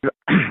 Jay.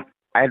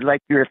 I'd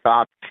like your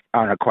thoughts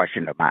on a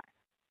question of mine.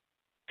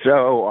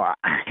 So,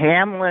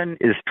 Hamlin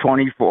is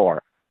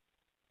 24.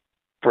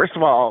 First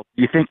of all,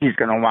 do you think he's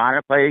going to want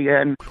to play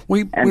again?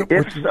 We're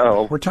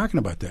talking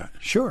about that.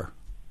 Sure.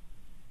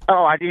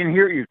 Oh, I didn't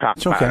hear you talk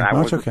about it. I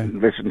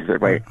wasn't listening to the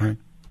way. Right.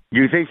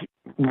 You think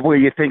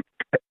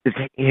it's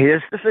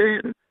his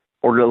decision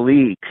or the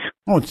league's?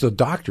 Oh, it's the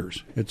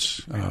doctors.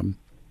 It's,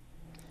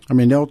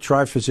 they'll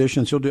try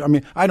physicians.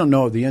 I don't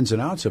know the ins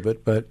and outs of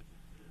it, but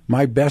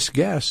my best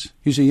guess,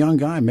 he's a young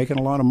guy making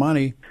a lot of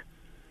money.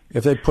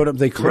 If they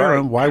clear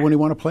him, why wouldn't he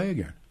want to play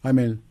again? I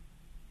mean,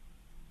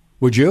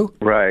 would you?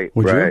 Right.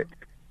 Would you?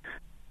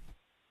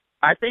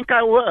 I think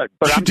I would,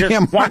 but I'm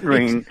just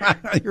wondering.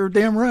 You're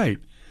damn right.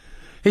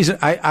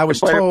 I was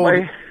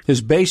told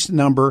his base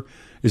number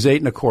is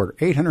 8.25%.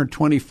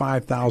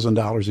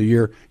 $825,000 a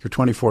year. You're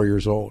 24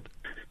 years old.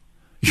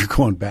 You're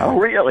going back. Oh,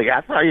 really? I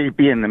thought you'd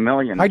be in the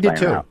millions. I did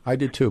too. I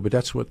did too, but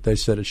that's what they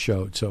said it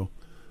showed. So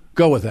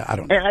go with that. I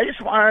don't know. And I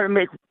just wanted to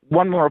make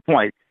one more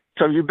point.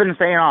 So you've been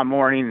saying all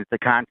morning that the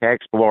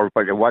contact sport,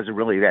 but it wasn't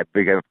really that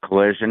big of a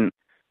collision.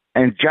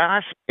 And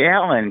Josh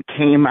Allen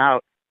came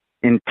out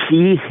in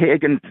T.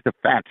 Higgins'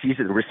 defense. He's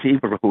the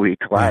receiver who he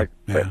collided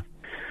with,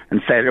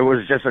 and said it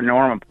was just a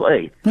normal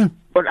play.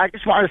 But I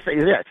just want to say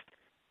this.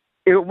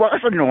 It was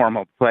a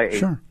normal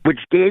play, which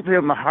gave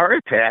him a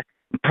heart attack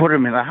and put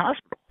him in the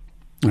hospital.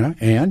 Yeah,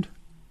 and?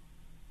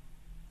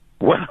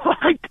 Well,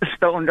 I just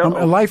don't know.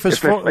 Life is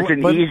full.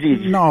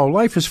 No,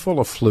 life is full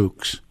of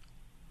flukes.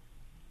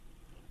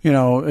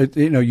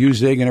 You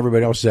zig and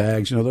everybody else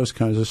zags. Those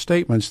kinds of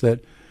statements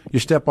that you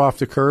step off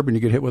the curb and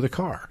you get hit with a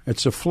car.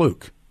 It's a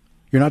fluke.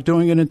 You're not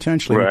doing it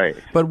intentionally. Right.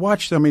 But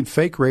watch.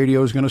 Fake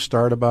radio is going to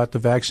start about the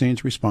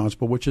vaccine's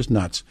responsible, which is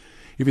nuts.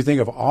 If you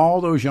think of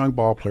all those young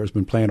ball players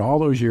been playing all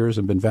those years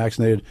and been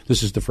vaccinated,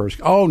 this is the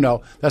first. Oh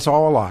no, that's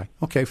all a lie.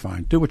 Okay,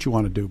 fine. Do what you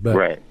want to do. But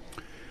right.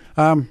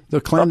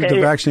 The claim that the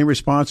vaccine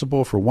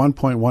responsible for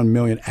 1.1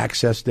 million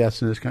access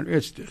deaths in this country,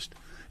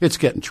 it's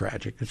getting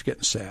tragic. It's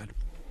getting sad.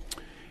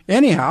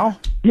 Anyhow.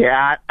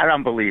 Yeah, I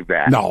don't believe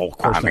that. No, of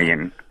course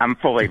not. I'm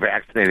fully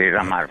vaccinated.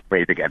 I'm not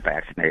afraid to get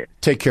vaccinated.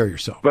 Take care of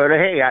yourself. But,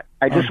 hey,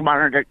 I just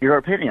wanted your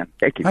opinion.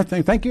 Thank you.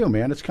 Thank you,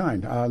 man. It's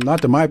kind.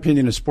 Not that my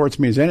opinion of sports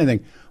means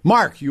anything.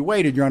 Mark, you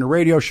waited. You're on a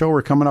radio show.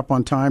 We're coming up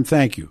on time.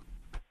 Thank you.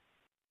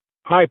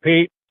 Hi,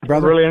 Pete.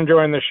 Brother. I'm really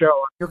enjoying the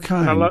show. You're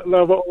kind. I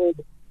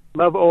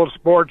love old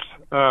sports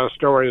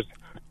stories,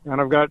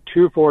 and I've got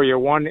two for you.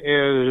 One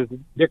is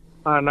Dick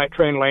Night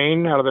Train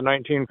Lane out of the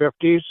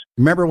 1950s.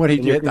 Remember what he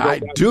did?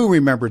 I do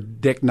remember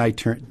Dick Night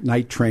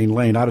Train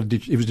Lane.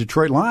 It was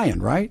Detroit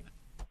Lion, right?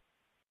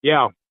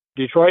 Yeah,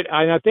 Detroit.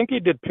 I think he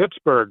did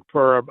Pittsburgh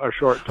for a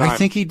short time. I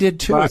think he did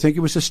too. I think he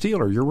was a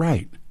Steeler. You're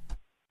right.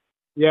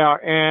 Yeah,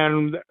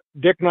 and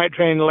Dick Night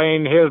Train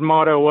Lane, his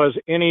motto was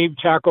any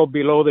tackle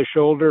below the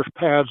shoulder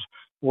pads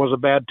was a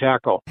bad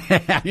tackle.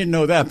 I didn't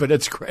know that, but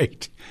it's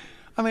great.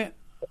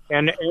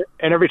 And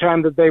every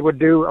time that they would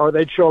do, or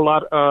they'd show a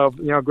lot of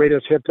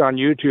greatest hits on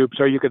YouTube,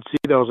 so you could see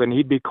those, and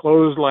he'd be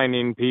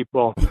clotheslining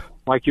people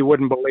like you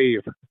wouldn't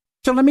believe.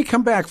 So let me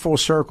come back full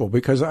circle,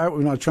 because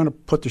when I was trying to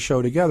put the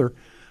show together,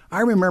 I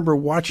remember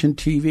watching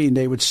TV and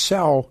they would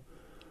sell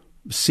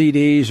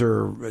CDs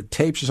or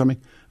tapes or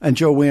something, and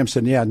Joe Williams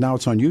said, "Yeah, now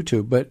it's on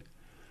YouTube." But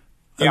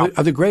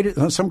are the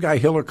greatest? Some guy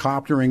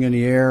helicoptering in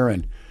the air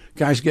and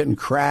guys getting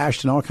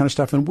crashed and all kind of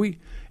stuff, and we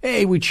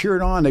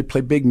cheered on. They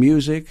play big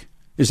music.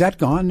 Is that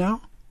gone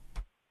now?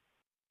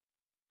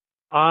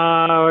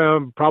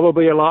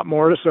 Probably a lot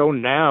more so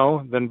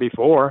now than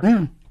before.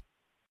 Yeah.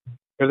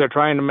 Because they're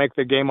trying to make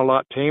the game a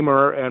lot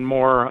tamer and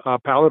more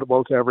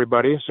palatable to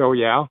everybody. So,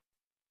 yeah.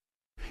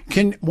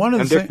 Go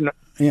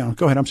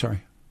ahead. I'm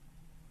sorry.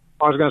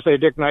 I was going to say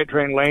Dick Night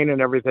Train Lane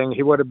and everything.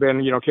 He would have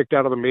been, kicked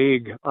out of the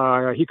league.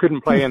 He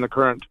couldn't play in the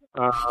current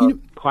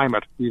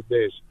climate these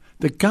days.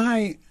 The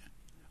guy,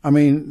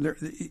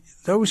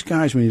 those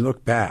guys, when you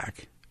look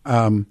back,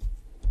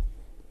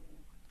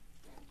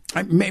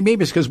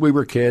 maybe it's because we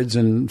were kids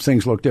and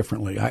things look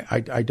differently.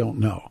 I don't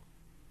know.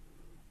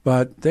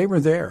 But they were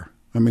there.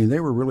 They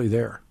were really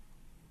there.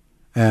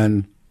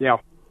 And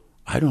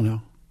I don't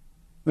know.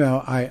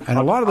 Well, and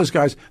a lot of those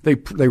guys, they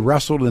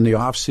wrestled in the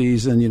off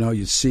season.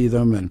 You see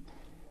them, and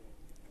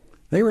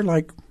they were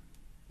like,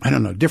 I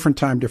don't know, different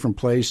time, different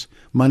place.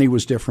 Money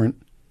was different.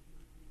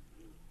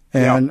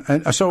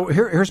 And so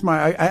here's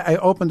I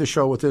opened the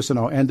show with this, and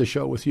I'll end the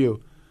show with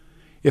you.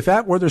 If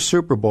that were the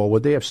Super Bowl,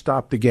 would they have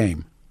stopped the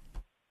game?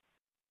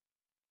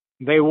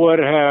 They would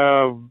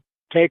have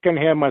taken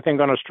him, I think,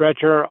 on a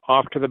stretcher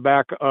off to the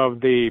back of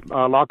the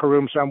locker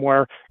room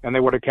somewhere, and they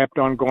would have kept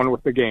on going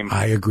with the game.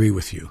 I agree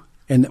with you.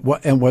 And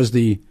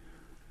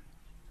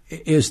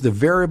is the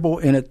variable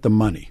in it the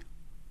money?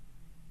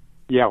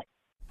 Yeah.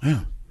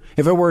 Yeah.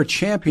 If it were a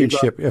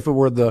championship, if it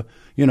were the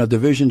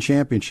division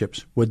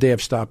championships, would they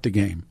have stopped the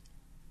game?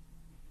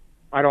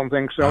 I don't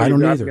think so. I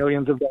don't either.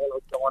 Millions of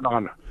dollars going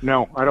on.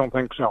 No, I don't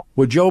think so.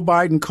 Would Joe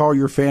Biden call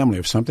your family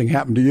if something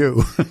happened to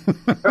you?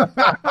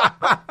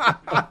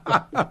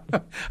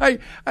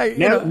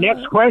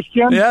 Next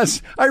question.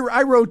 Yes,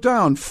 I wrote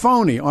down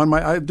phony on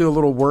I do a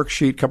little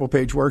worksheet,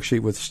 couple-page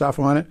worksheet with stuff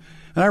on it,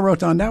 and I wrote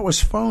down that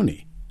was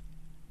phony.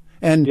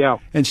 And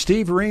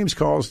Steve Reams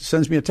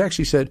sends me a text.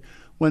 He said,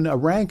 when a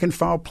rank and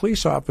file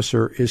police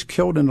officer is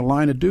killed in the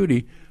line of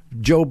duty,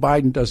 Joe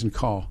Biden doesn't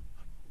call.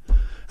 All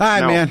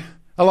right, man.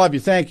 I love you.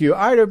 Thank you.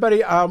 All right,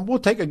 everybody.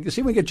 We'll see if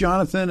we can get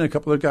Jonathan and a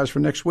couple of guys for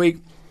next week.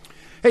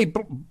 Hey,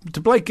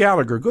 to Blake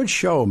Gallagher, good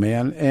show,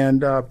 man.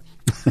 And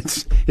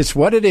it's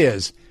what it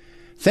is.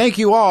 Thank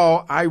you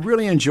all. I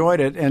really enjoyed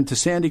it. And to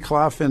Sandy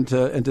Clough and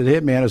to the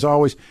Hitman, as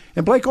always.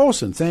 And Blake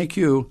Olson, thank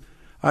you.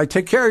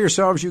 Take care of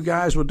yourselves, you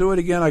guys. We'll do it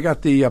again. I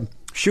got the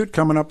shoot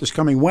coming up this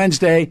coming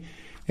Wednesday.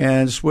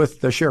 And it's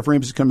with Sheriff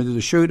Reams is coming to the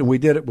shoot, and we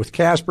did it with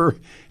Casper.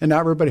 And now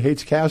everybody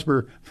hates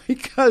Casper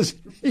because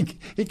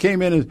he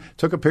came in and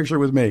took a picture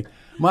with me.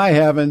 My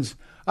heavens.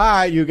 All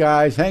right, you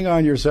guys, hang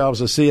on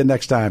yourselves. I'll see you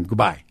next time.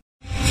 Goodbye.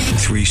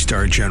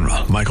 3-star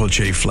General Michael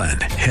J.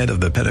 Flynn, head of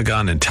the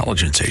Pentagon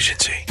Intelligence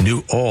Agency,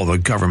 knew all the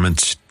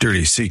government's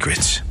dirty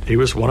secrets. He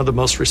was one of the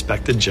most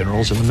respected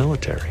generals in the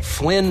military.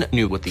 Flynn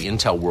knew what the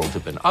intel world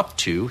had been up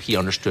to. He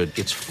understood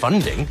its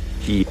funding.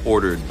 He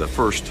ordered the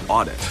first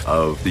audit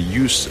of the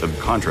use of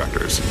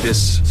contractors.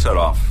 This set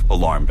off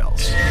alarm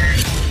bells.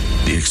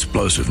 The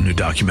explosive new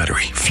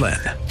documentary, Flynn,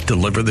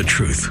 Deliver the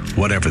Truth,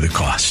 Whatever the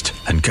Cost,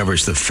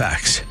 uncovers the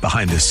facts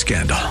behind this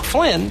scandal.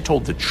 Flynn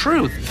told the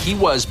truth. He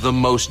was the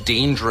most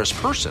dangerous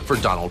person for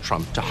Donald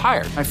Trump to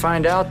hire. I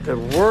find out the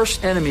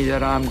worst enemy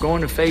that I'm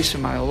going to face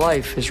in my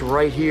life is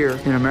right here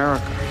in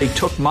America. They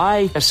took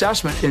my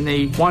assessment and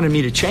they wanted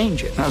me to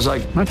change it. And I was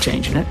like, I'm not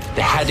changing it.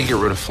 They had to get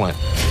rid of Flynn.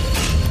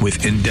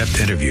 With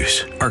in-depth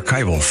interviews,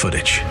 archival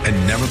footage, and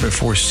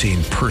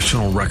never-before-seen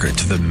personal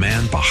records of the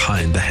man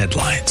behind the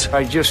headlines.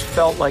 I just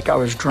felt like I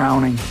was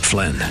drowning.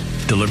 Flynn,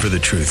 Deliver the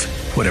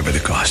Truth, Whatever the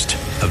Cost.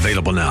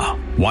 Available now.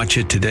 Watch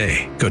it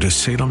today. Go to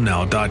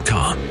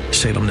salemnow.com.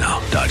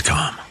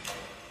 salemnow.com.